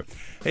number.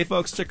 Hey,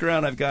 folks, stick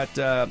around. I've got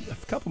a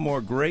couple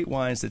more great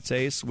wines to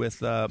taste with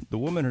the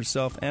woman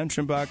herself, Anne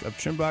Trimbach of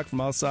Trimbach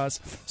from Alsace.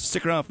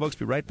 Stick around, folks.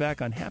 Be right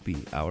back on Happy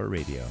Hour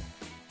Radio.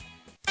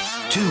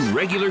 Two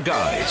regular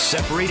guys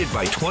separated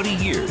by 20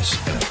 years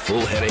and a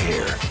full head of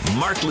hair.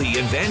 Mark Lee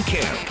and Van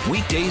Camp.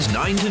 Weekdays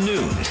 9 to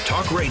noon.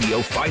 Talk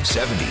Radio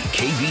 570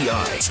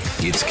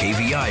 KVI. It's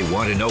KVI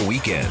Want to Know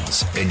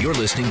Weekends. And you're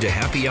listening to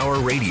Happy Hour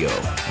Radio.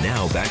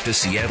 Now back to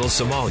Seattle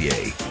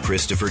sommelier,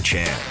 Christopher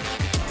Chan.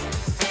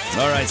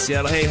 All right,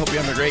 Seattle. Hey, hope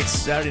you're having a great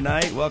Saturday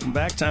night. Welcome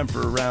back. Time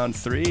for round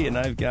 3, and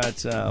I've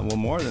got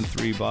more than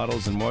 3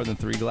 bottles and more than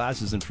 3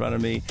 glasses in front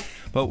of me.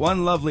 But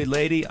one lovely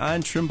lady,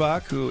 Anne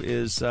Trimbach, who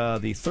is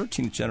the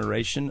 13th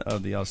generation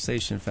of the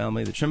Alsatian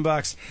family, the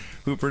Trimbachs,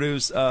 who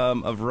produce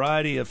a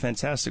variety of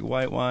fantastic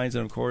white wines,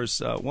 and of course,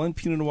 one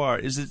Pinot Noir.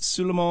 Is it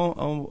seulement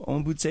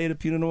un bouteille de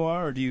Pinot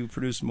Noir, or do you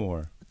produce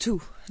more? 2,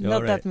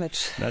 not that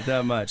much. Not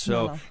that much.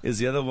 So no. Is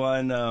the other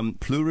one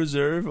Plus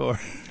Reserve or?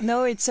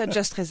 No, it's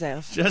Just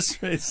Reserve.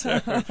 Just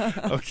Reserve.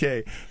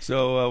 Okay.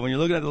 So when you're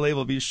looking at the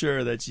label, be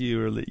sure that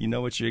you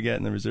know what you're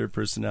getting, the Reserve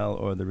Personnel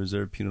or the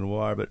Reserve Pinot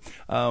Noir. But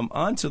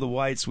on to the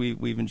whites,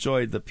 we've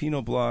enjoyed the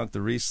Pinot Blanc,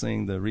 the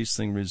Riesling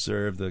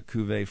Reserve, the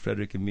Cuvée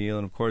Frédéric Emile,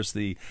 and of course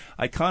the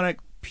iconic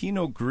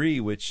Pinot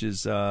Gris, which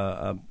is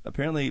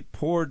apparently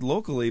poured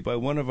locally by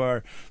one of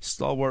our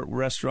stalwart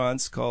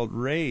restaurants called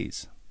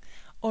Ray's.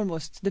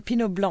 Almost. The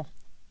Pinot Blanc.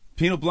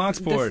 Pinot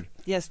Blanc's poured.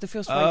 Yes, the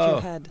first white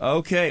you had.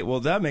 Okay. Well,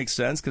 that makes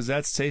sense because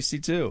that's tasty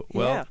too.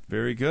 Well, yeah.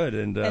 Very good.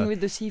 And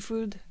with the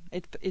seafood,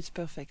 it's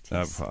perfect.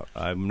 Yes.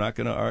 I'm not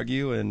going to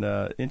argue. And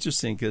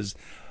interesting because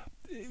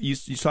you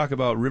talk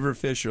about river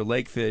fish or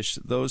lake fish.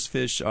 Those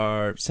fish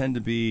tend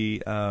to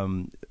be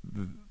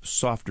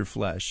softer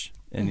flesh.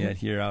 And yet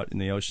here out in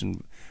the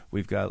ocean,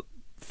 we've got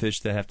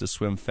fish that have to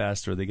swim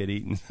faster or they get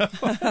eaten.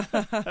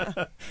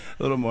 A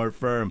little more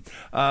firm.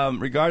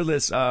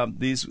 Regardless,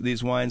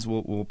 these wines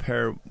will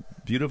pair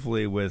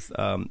beautifully with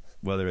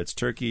whether it's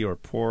turkey or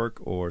pork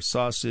or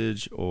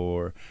sausage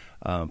or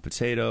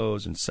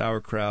potatoes and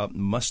sauerkraut,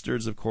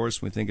 mustards, of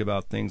course. When we think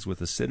about things with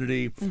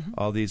acidity,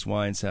 all these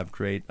wines have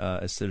great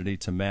acidity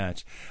to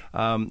match.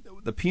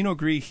 The Pinot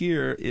Gris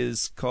here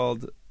is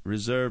called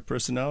Reserve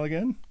Personnel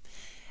again?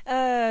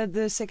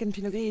 The second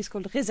Pinot Gris is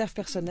called Réserve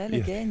Personnelle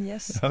again,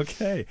 yes.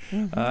 Okay.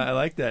 I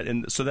like that.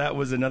 And so that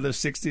was another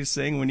 60s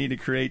thing. We need to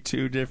create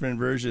 2 different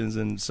versions.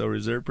 And so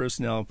Reserve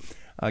Personnelle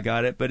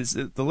got it. But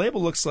the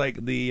label looks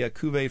like the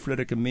Cuvée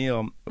Frédéric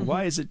Emile.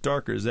 Why is it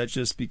darker? Is that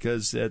just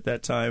because at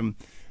that time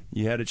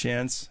you had a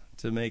chance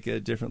to make a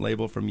different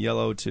label from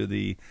yellow to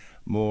the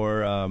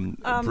more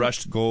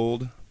brushed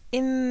gold?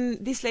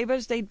 These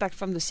labels date back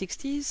from the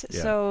 60s.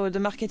 Yeah. So the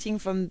marketing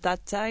from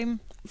that time,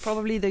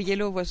 probably the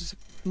yellow was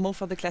more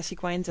for the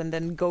classic wines, and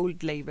then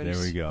gold labels,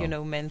 there we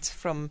go. Meant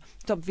from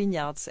top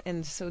vineyards.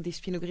 And so this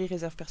Pinot Gris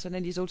Réserve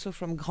Personnelle is also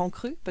from Grand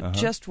Cru, but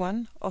just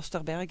one,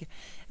 Osterberg,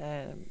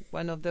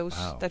 one of those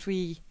that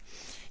we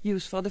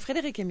use for the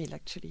Frédéric Emile,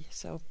 actually.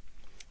 So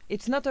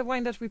it's not a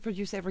wine that we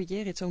produce every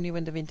year. It's only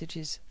when the vintage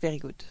is very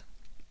good.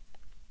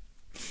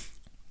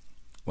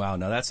 Wow,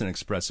 now that's an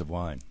expressive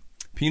wine.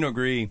 Pinot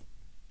Gris,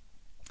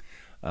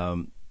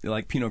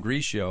 like Pinot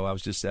Grigio, I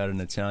was just at an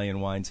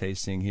Italian wine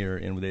tasting here,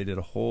 and they did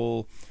a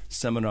whole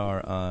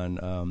seminar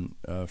on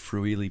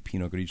Fruili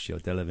Pinot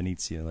Grigio della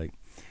Venezia. Like,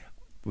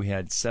 we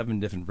had 7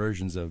 different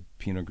versions of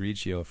Pinot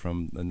Grigio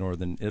from the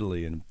northern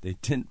Italy, and they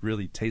didn't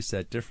really taste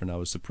that different. I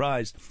was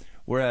surprised.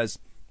 Whereas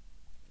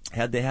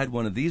had they had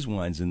one of these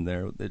wines in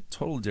there, a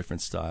total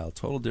different style,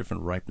 total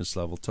different ripeness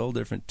level, total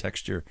different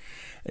texture.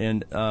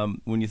 And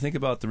when you think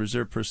about the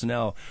Reserve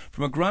Personnel,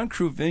 from a Grand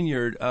Cru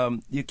vineyard,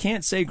 you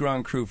can't say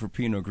Grand Cru for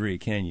Pinot Gris,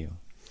 can you?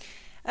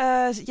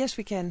 Yes,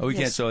 we can. Oh, we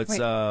yes. can. So it's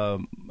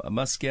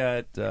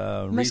Muscat,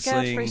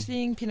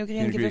 Riesling, Pinot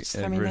Gris,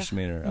 and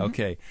Gewürztraminer.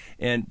 Okay,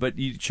 but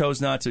you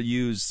chose not to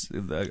use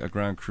a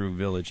Grand Cru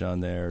village on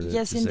there.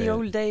 Yes, in the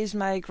old days,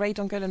 my great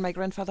uncle and my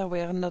grandfather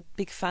were not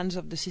big fans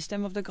of the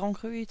system of the Grand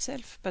Cru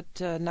itself.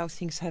 But now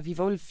things have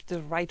evolved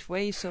the right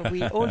way, so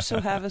we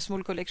also have a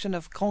small collection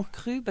of Grand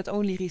Cru, but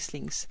only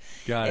Rieslings.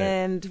 Got it.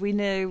 And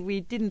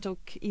we didn't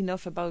talk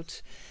enough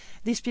about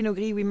this Pinot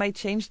Gris. We might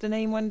change the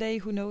name one day.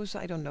 Who knows?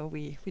 I don't know.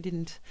 We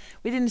didn't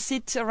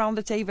sit around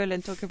the table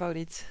and talk about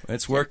it.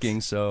 It's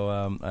working,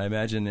 so I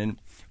imagine. And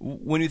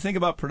when you think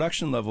about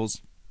production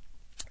levels,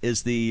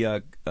 is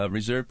the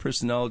Reserve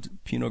Personnel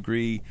Pinot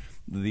Gris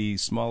the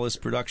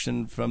smallest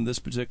production from this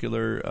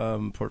particular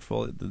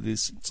portfolio,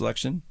 this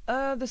selection?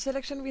 The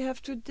selection we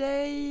have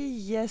today,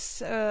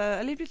 yes, a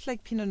little bit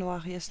like Pinot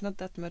Noir. Yes, not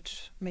that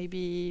much.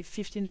 Maybe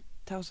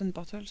 15,000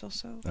 bottles or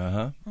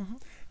so.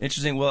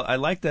 Interesting. Well, I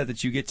like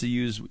that you get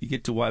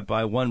to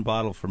buy one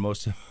bottle for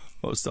most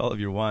all of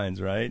your wines,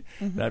 right?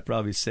 That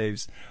probably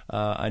saves.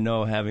 I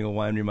know, having a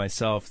winery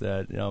myself,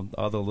 that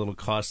all the little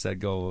costs that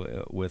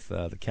go with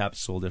the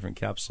different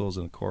capsules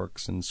and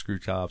corks and screw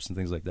tops and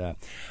things like that.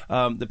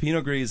 The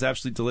Pinot Gris is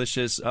absolutely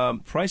delicious.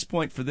 Price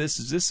point for this,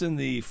 is this in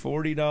the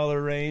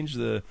 $40 range?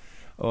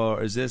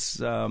 Or is this,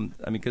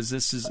 because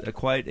this is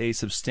quite a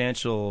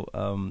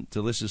substantial,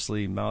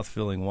 deliciously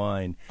mouth-filling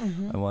wine.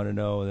 I want to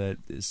know that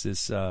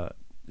it's not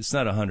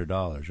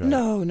 $100, right?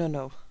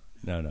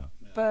 No.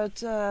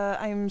 But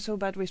I'm so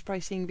bad with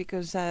pricing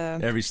because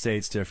every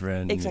state's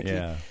different. Exactly.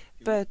 Yeah.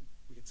 But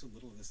we get so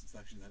little of this, it's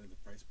actually not in the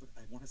price. But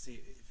I want to say,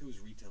 if it was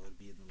retail, it'd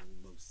be in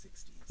the low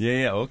 60s.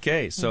 Yeah.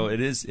 Okay. So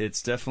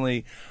it's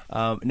definitely.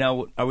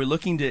 Now, are we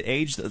looking to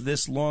age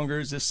this longer?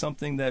 Is this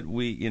something that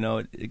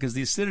because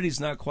the acidity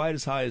is not quite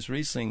as high as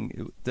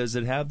Riesling? Does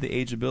it have the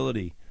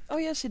ageability? Oh,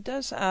 yes, it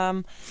does.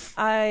 I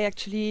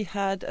actually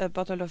had a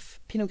bottle of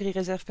Pinot Gris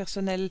Reserve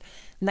Personnel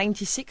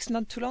 96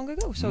 not too long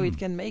ago, so it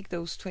can make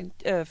those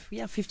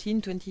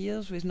 15, 20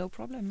 years with no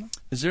problem.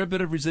 Is there a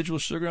bit of residual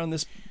sugar on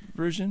this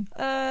version?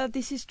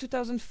 This is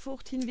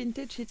 2014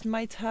 vintage. It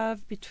might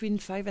have between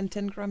 5 and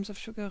 10 grams of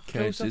sugar.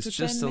 Okay, it's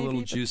just 10 a little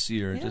maybe,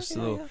 juicier, a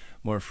little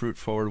more fruit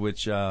forward,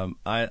 which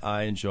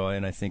I enjoy,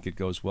 and I think it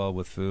goes well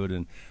with food.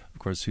 And, of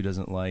course, who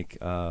doesn't like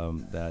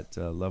that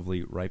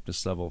lovely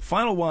ripeness level?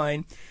 Final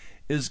wine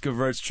is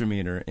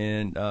Gewürztraminer,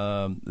 and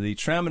the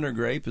Traminer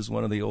grape is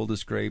one of the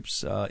oldest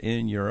grapes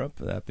in Europe,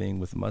 that being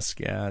with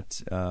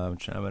Muscat,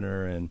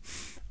 Traminer, and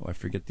I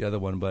forget the other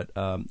one, but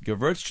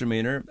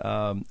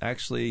Gewürztraminer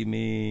actually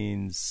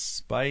means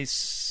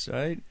spice,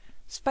 right?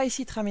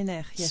 Spicy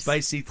Traminer, yes.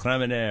 Spicy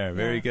Traminer,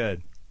 very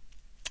good.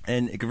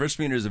 And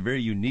Gewürztraminer is a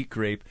very unique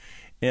grape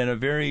and a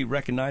very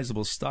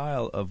recognizable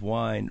style of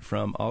wine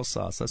from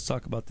Alsace. Let's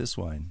talk about this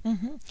wine.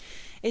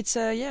 It's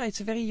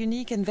a very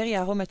unique and very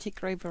aromatic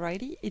grape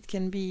variety. It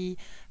can be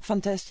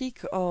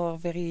fantastic or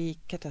very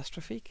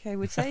catastrophic, I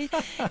would say.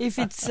 If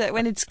it's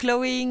when it's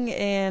glowing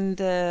and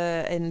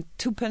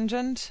too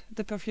pungent,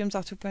 the perfumes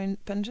are too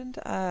pungent.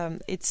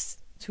 It's,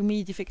 to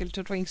me, difficult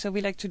to drink. So we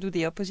like to do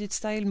the opposite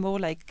style, more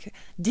like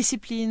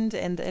disciplined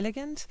and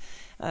elegant.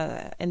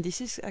 And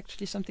this is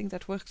actually something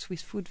that works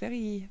with food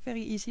very,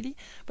 very easily.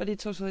 But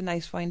it's also a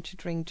nice wine to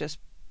drink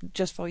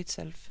just for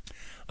itself.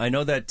 I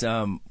know that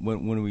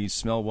when we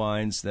smell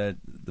wines, that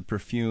the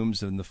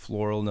perfumes and the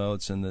floral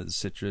notes and the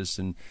citrus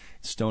and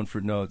stone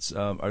fruit notes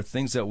are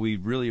things that we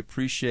really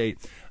appreciate.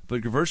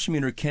 But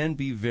Gewürztraminer can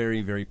be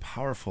very, very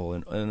powerful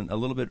and a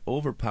little bit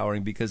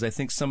overpowering, because I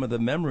think some of the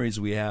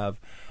memories we have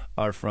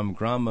are from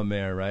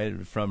Grandma-mère,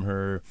 right? From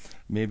her,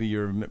 maybe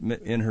you're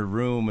in her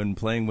room and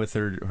playing with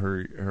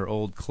her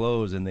old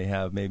clothes, and they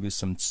have maybe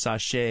some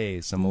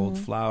sachet, some old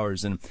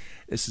flowers, and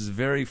this is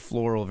very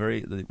floral.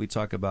 We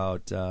talk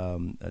about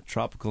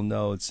tropical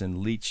notes and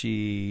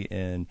lychee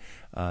and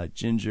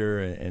ginger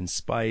and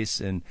spice,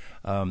 and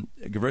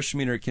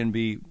Gewürztraminer can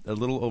be a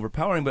little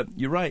overpowering. But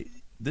you're right,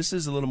 this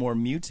is a little more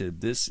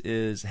muted. This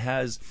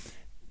has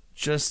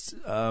just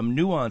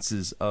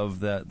nuances of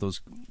those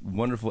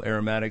wonderful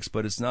aromatics,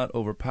 but it's not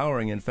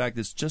overpowering. In fact,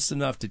 it's just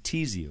enough to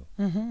tease you.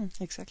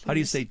 Exactly. How do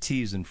you say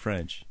tease in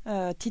French?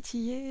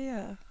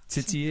 Titiller.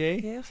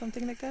 Titiller? Yeah,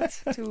 something like that.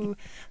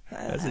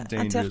 That's a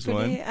dangerous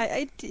one.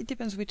 It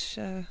depends which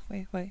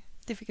way.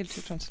 Difficult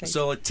to translate.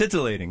 So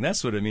titillating,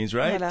 that's what it means,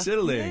 right? Voilà.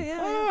 Titillating. Yeah.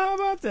 Oh, how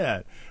about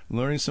that?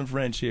 Learning some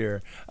French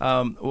here.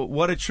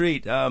 What a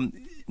treat.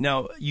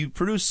 Now, you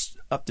produce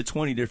up to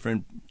 20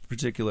 different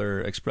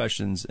particular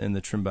expressions in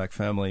the Trimbach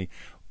family.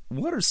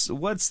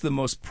 What's the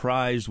most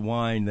prized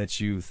wine that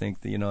you think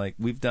that, like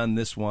we've done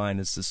this wine,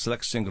 it's the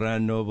Selection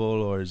Grand Noble,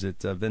 or is it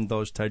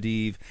Vendange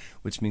Tardive,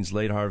 which means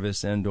late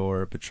harvest, and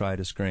or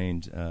Botrytis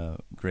grained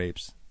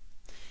grapes?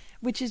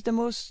 which is the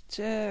most...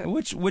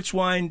 Which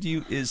wine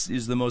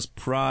is the most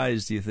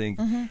prized, do you think?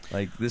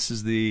 Like, this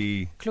is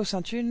the... Clos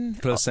Saint-Une.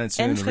 Clos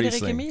Saint-Une and and Frédéric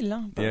Riesling.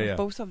 Emile. Yeah.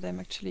 Both of them,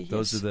 actually.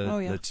 Those yes.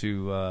 are the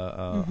two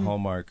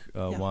hallmark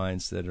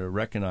wines that are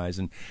recognized.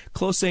 And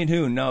Clos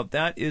Saint-Une, now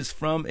that is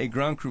from a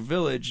Grand Cru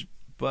village,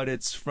 but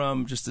it's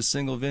from just a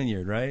single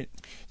vineyard, right?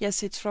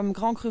 Yes, it's from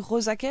Grand Cru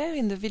Rosacer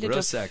in the village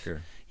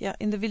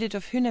in the village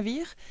of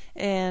Hunavir,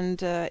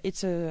 and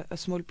it's a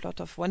small plot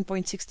of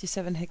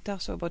 1.67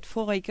 hectares, so about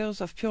 4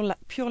 acres of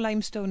pure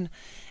limestone,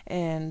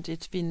 and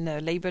it's been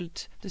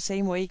labeled the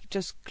same way,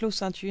 just Clos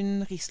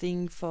Saint-Une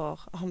Riesling for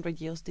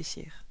 100 years this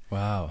year.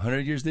 Wow,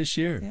 100 years this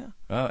year? Yeah.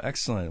 Oh,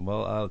 excellent.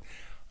 Well,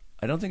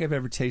 I don't think I've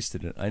ever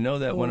tasted it. I know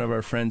that one of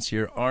our friends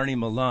here, Arnie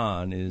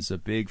Milan, is a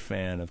big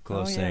fan of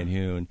Clos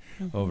Saint-Une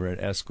over at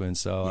Esquin,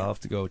 so I'll have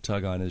to go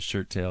tug on his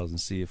shirt tails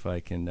and see if I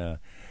can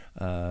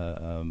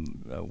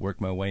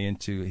work my way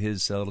into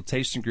his little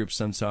tasting group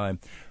sometime.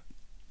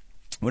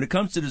 When it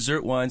comes to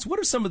dessert wines, what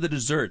are some of the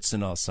desserts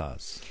in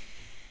Alsace?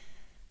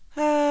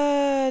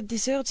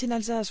 Desserts in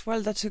Alsace,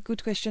 well, that's a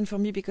good question for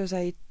me because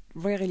I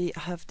rarely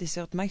have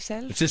dessert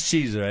myself. It's just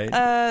cheese, right?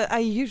 I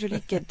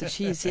usually get the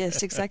cheese,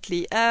 yes,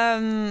 exactly.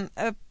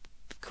 Kugelhopf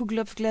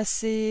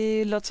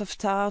glacé, lots of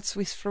tarts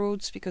with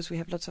fruits because we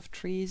have lots of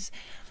trees,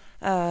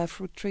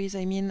 fruit trees,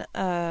 I mean.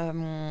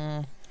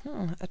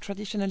 A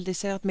traditional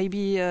dessert,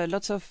 maybe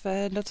lots of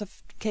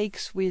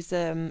cakes with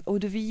eau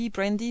de vie,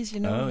 brandies,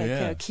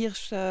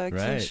 kirsch,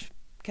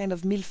 kind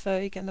of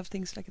millefeuille, kind of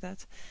things like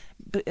that.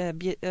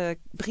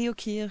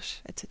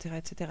 Brio-Kirsch, etc.,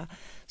 etc.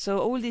 So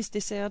all these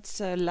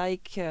desserts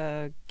like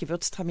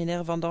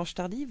Gewürztraminer Vendange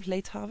Tardive,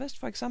 late harvest,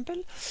 for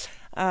example.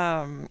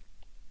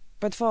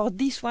 But for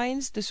these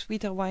wines, the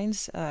sweeter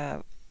wines,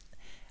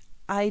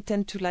 I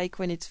tend to like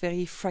when it's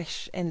very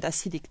fresh and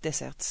acidic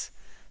desserts.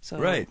 So,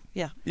 right.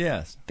 Yeah.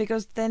 Yes.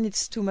 Because then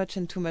it's too much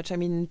and too much. I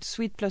mean,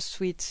 sweet plus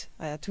sweet,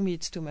 to me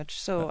it's too much.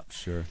 So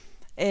sure.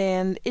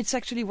 And it's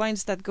actually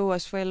wines that go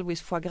as well with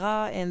foie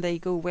gras, and they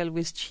go well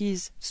with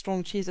cheese,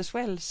 strong cheese as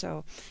well.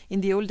 So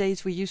in the old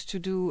days, we used to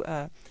do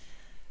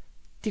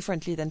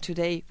differently than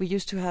today. We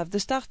used to have the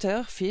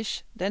starter,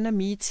 fish, then a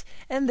meat,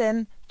 and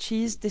then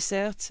cheese,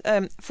 dessert,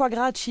 foie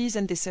gras, cheese,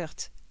 and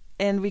dessert.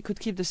 And we could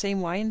keep the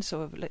same wine,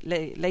 so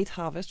late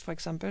harvest, for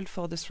example,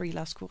 for the 3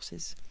 last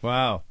courses.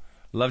 Wow.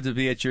 Love to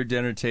be at your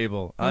dinner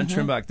table. Anne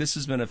Trimbach, this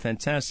has been a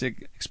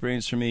fantastic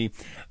experience for me.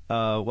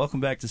 Welcome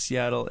back to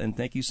Seattle, and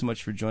thank you so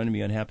much for joining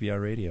me on Happy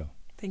Hour Radio.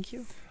 Thank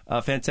you.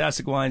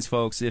 Fantastic wines,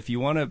 folks. If you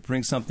want to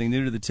bring something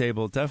new to the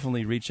table,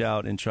 definitely reach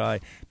out and try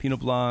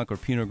Pinot Blanc or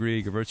Pinot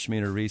Gris,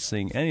 Gewürztraminer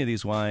Riesling. Any of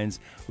these wines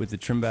with the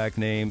Trimbach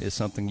name is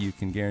something you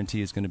can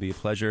guarantee is going to be a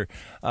pleasure.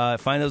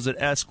 Find those at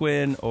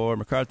Esquin or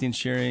McCarthy and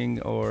Shearing,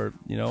 or,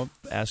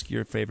 ask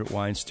your favorite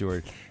wine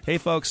steward. Hey,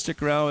 folks,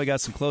 stick around. We got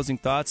some closing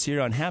thoughts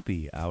here on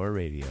Happy Hour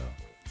Radio.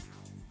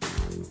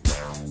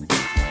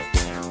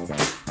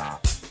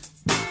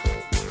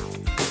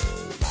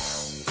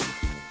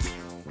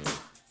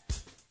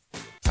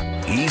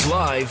 He's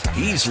live,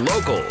 he's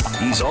local,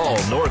 he's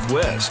all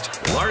Northwest.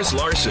 Lars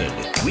Larson,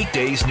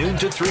 weekdays noon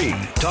to 3.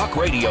 Talk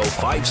Radio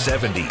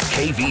 570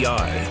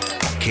 KVI.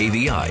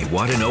 KVI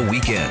Want to Know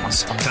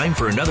Weekends. Time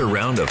for another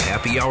round of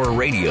Happy Hour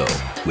Radio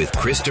with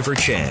Christopher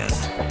Chan.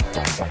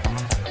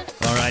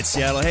 All right,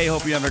 Seattle. Hey,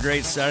 hope you have a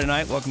great Saturday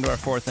night. Welcome to our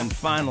 4th and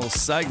final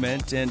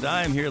segment. And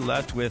I am here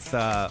left with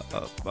a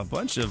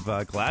bunch of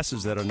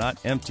glasses that are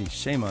not empty.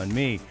 Shame on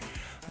me.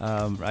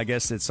 I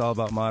guess it's all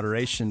about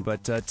moderation,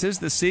 but 'tis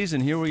the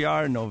season. Here we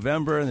are in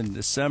November and in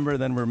December.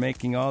 Then we're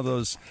making all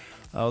those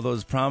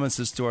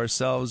promises to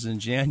ourselves in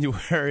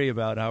January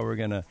about how we're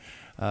going to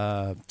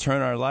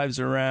turn our lives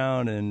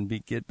around and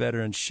get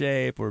better in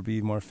shape, or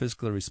be more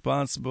fiscally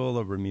responsible,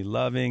 or be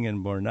loving and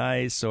more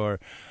nice, or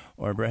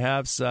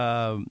perhaps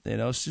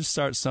just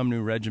start some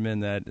new regimen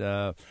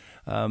that.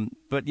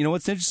 But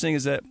what's interesting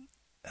is that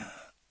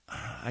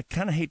I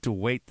kind of hate to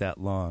wait that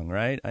long,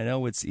 right? I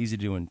know it's easy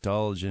to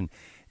indulge and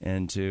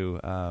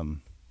to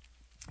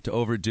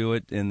overdo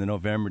it in the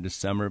November,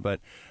 December, but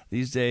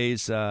these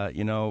days,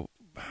 there's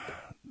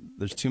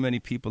too many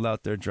people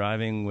out there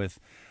driving with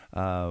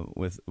the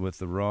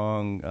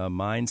wrong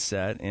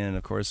mindset, and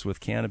of course with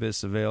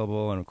cannabis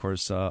available, and of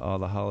course all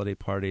the holiday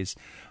parties.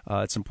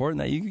 It's important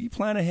that you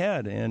plan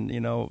ahead and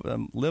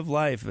live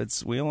life.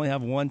 We only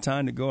have one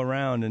time to go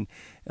around, and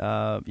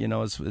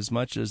as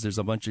much as there's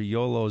a bunch of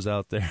YOLOs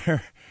out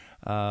there.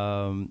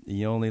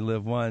 You only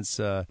live once.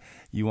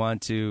 You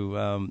want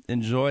to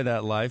enjoy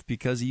that life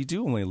because you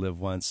do only live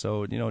once.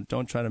 So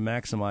don't try to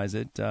maximize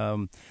it.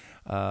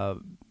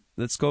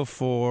 Let's go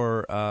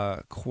for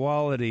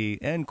quality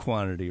and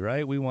quantity,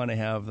 right? We want to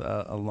have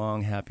a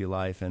long, happy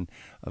life, and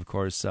of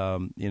course,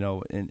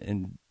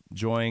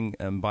 enjoying,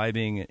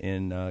 imbibing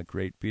in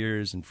great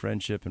beers and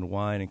friendship and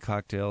wine and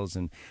cocktails,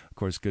 and of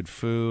course, good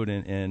food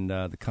and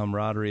the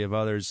camaraderie of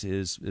others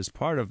is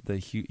part of the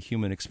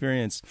human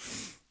experience.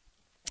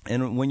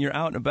 And when you're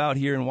out and about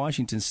here in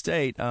Washington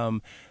State,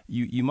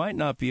 you might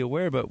not be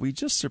aware, but we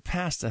just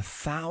surpassed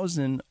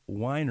 1,000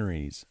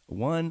 wineries.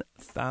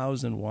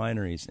 1,000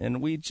 wineries.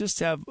 And we just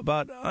have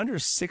about under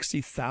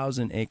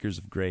 60,000 acres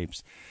of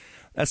grapes.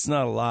 That's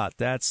not a lot.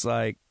 That's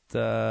like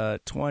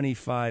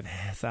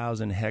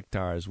 25,000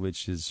 hectares,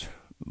 which is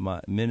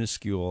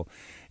minuscule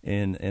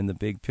in the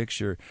big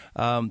picture.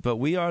 But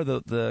we are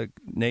the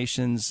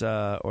nation's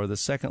or the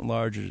second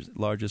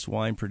largest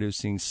wine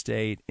producing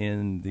state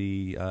in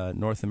the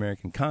North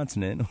American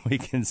continent. We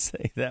can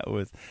say that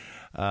with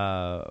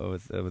a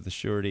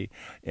surety.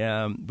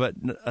 But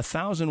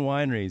 1,000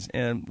 wineries,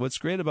 and what's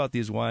great about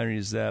these wineries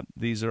is that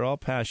these are all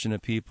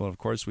passionate people. Of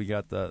course, we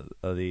got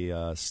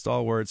the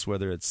stalwarts,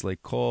 whether it's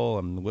Lake Cole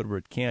and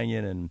Woodward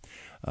Canyon, and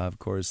of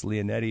course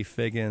Leonetti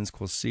Figgins,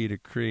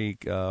 Quilceda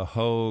Creek,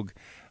 Hogue,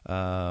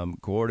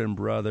 Gordon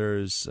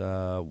Brothers,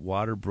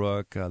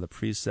 Waterbrook, the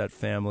Preset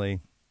family.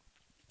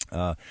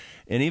 And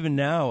even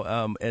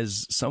now,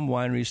 as some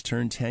wineries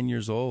turn 10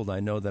 years old, I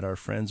know that our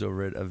friends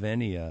over at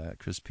Avenia,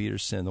 Chris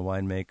Peterson, the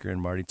winemaker,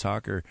 and Marty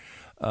Talker,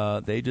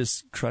 they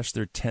just crushed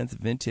their 10th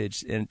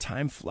vintage, and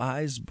time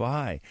flies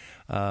by,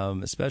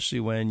 especially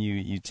when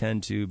you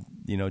tend to,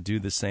 do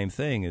the same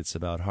thing. It's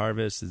about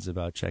harvest, it's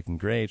about checking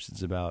grapes,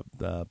 it's about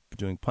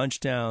doing punch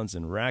downs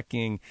and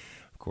racking,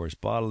 of course,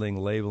 bottling,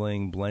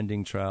 labeling,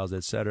 blending trials,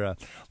 etc.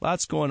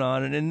 Lots going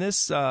on. And in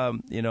this,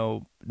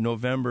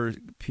 November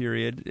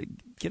period,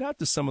 get out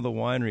to some of the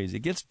wineries. It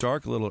gets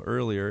dark a little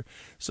earlier,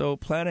 so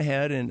plan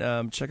ahead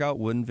and check out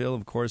Woodinville.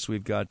 Of course,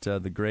 we've got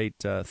the great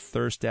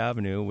Thirst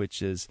Avenue,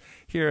 which is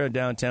here in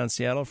downtown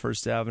Seattle,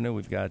 First Avenue.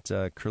 We've got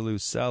Curlew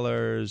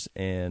Cellars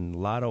and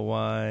Lotto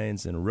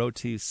Wines and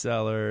Roti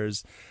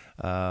Cellars.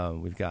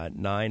 We've got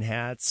Nine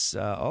Hats,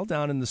 all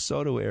down in the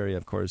Soto area,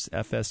 of course.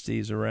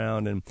 FSD's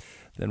around, and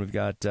then we've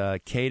got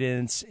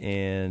Cadence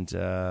and,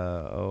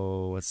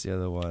 what's the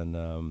other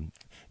one?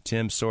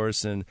 Tim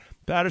Sorsen.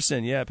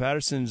 Patterson,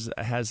 Patterson's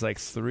has like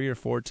 3 or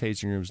 4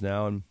 tasting rooms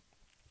now, and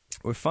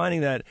we're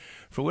finding that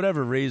for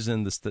whatever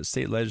reason, the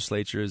state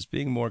legislature is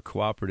being more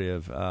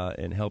cooperative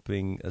in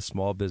helping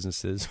small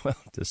businesses, well,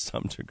 to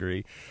some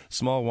degree,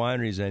 small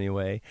wineries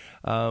anyway.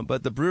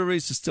 But the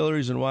breweries,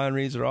 distilleries, and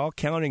wineries are all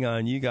counting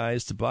on you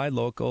guys to buy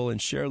local and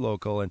share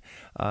local. And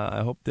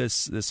I hope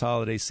this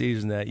holiday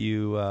season that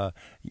you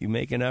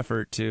make an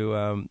effort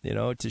to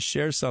to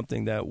share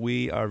something that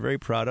we are very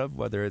proud of,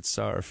 whether it's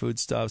our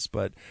foodstuffs,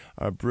 but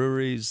our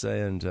breweries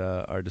and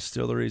our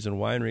distilleries and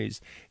wineries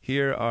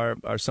here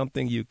are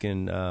something you can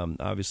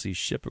obviously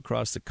ship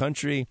across the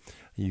country.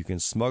 You can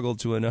smuggle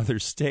to another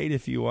state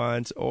if you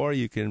want, or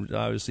you can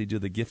obviously do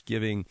the gift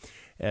giving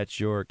at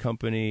your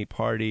company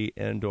party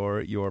and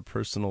or your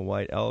personal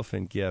white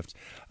elephant gift.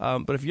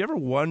 But if you're ever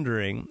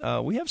wondering,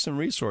 we have some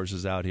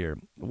resources out here.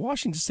 The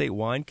Washington State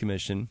Wine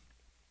Commission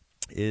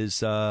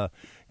is, I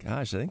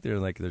think they're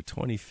like their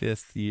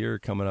 25th year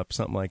coming up,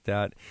 something like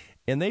that.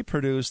 And they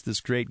produced this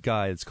great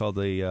guide. It's called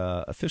the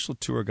Official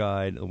Tour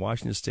Guide, the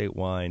Washington State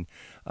Wine.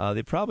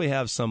 They probably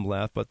have some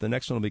left, but the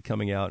next one will be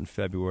coming out in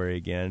February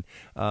again.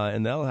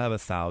 And they'll have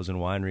 1,000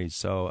 wineries.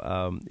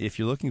 So if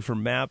you're looking for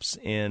maps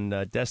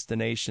and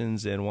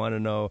destinations and want to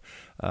know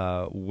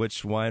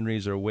which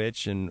wineries are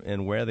which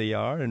and where they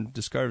are and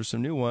discover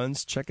some new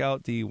ones, check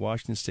out the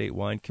Washington State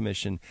Wine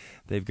Commission.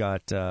 They've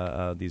got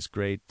these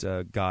great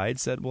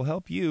guides that will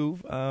help you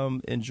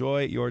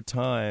enjoy your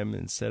time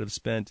instead of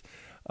spent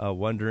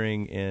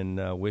wondering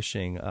and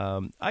wishing.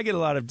 I get a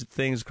lot of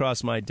things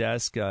across my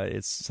desk.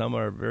 Some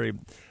are very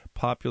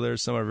popular,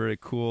 some are very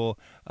cool.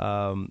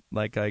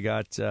 Like I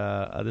got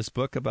this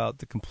book about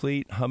the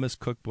complete hummus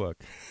cookbook.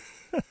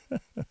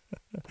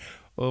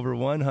 Over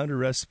 100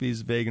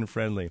 recipes, vegan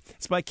friendly.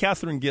 It's by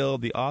Catherine Gill,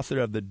 the author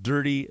of the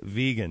Dirty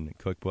Vegan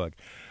cookbook.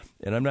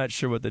 And I'm not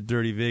sure what the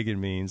dirty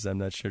vegan means. I'm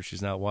not sure if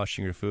she's not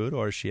washing her food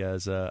or she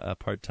has a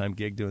part-time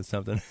gig doing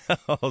something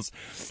else.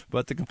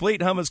 But the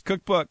complete hummus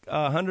cookbook,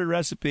 100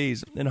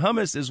 recipes. And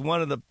hummus is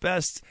one of the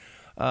best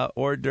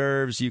hors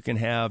d'oeuvres you can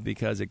have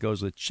because it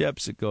goes with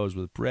chips, it goes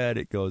with bread,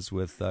 it goes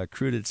with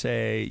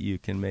crudité. You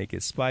can make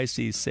it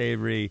spicy,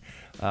 savory.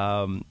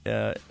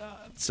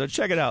 So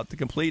check it out, the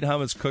complete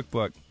hummus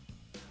cookbook.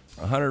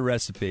 100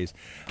 recipes.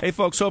 Hey,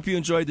 folks, hope you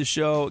enjoyed the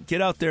show.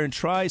 Get out there and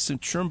try some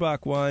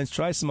Chirnbach wines.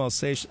 Try some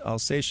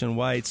Alsatian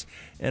whites.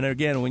 And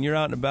again, when you're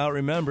out and about,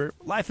 remember,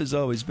 life is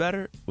always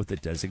better with a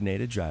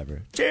designated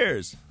driver.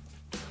 Cheers!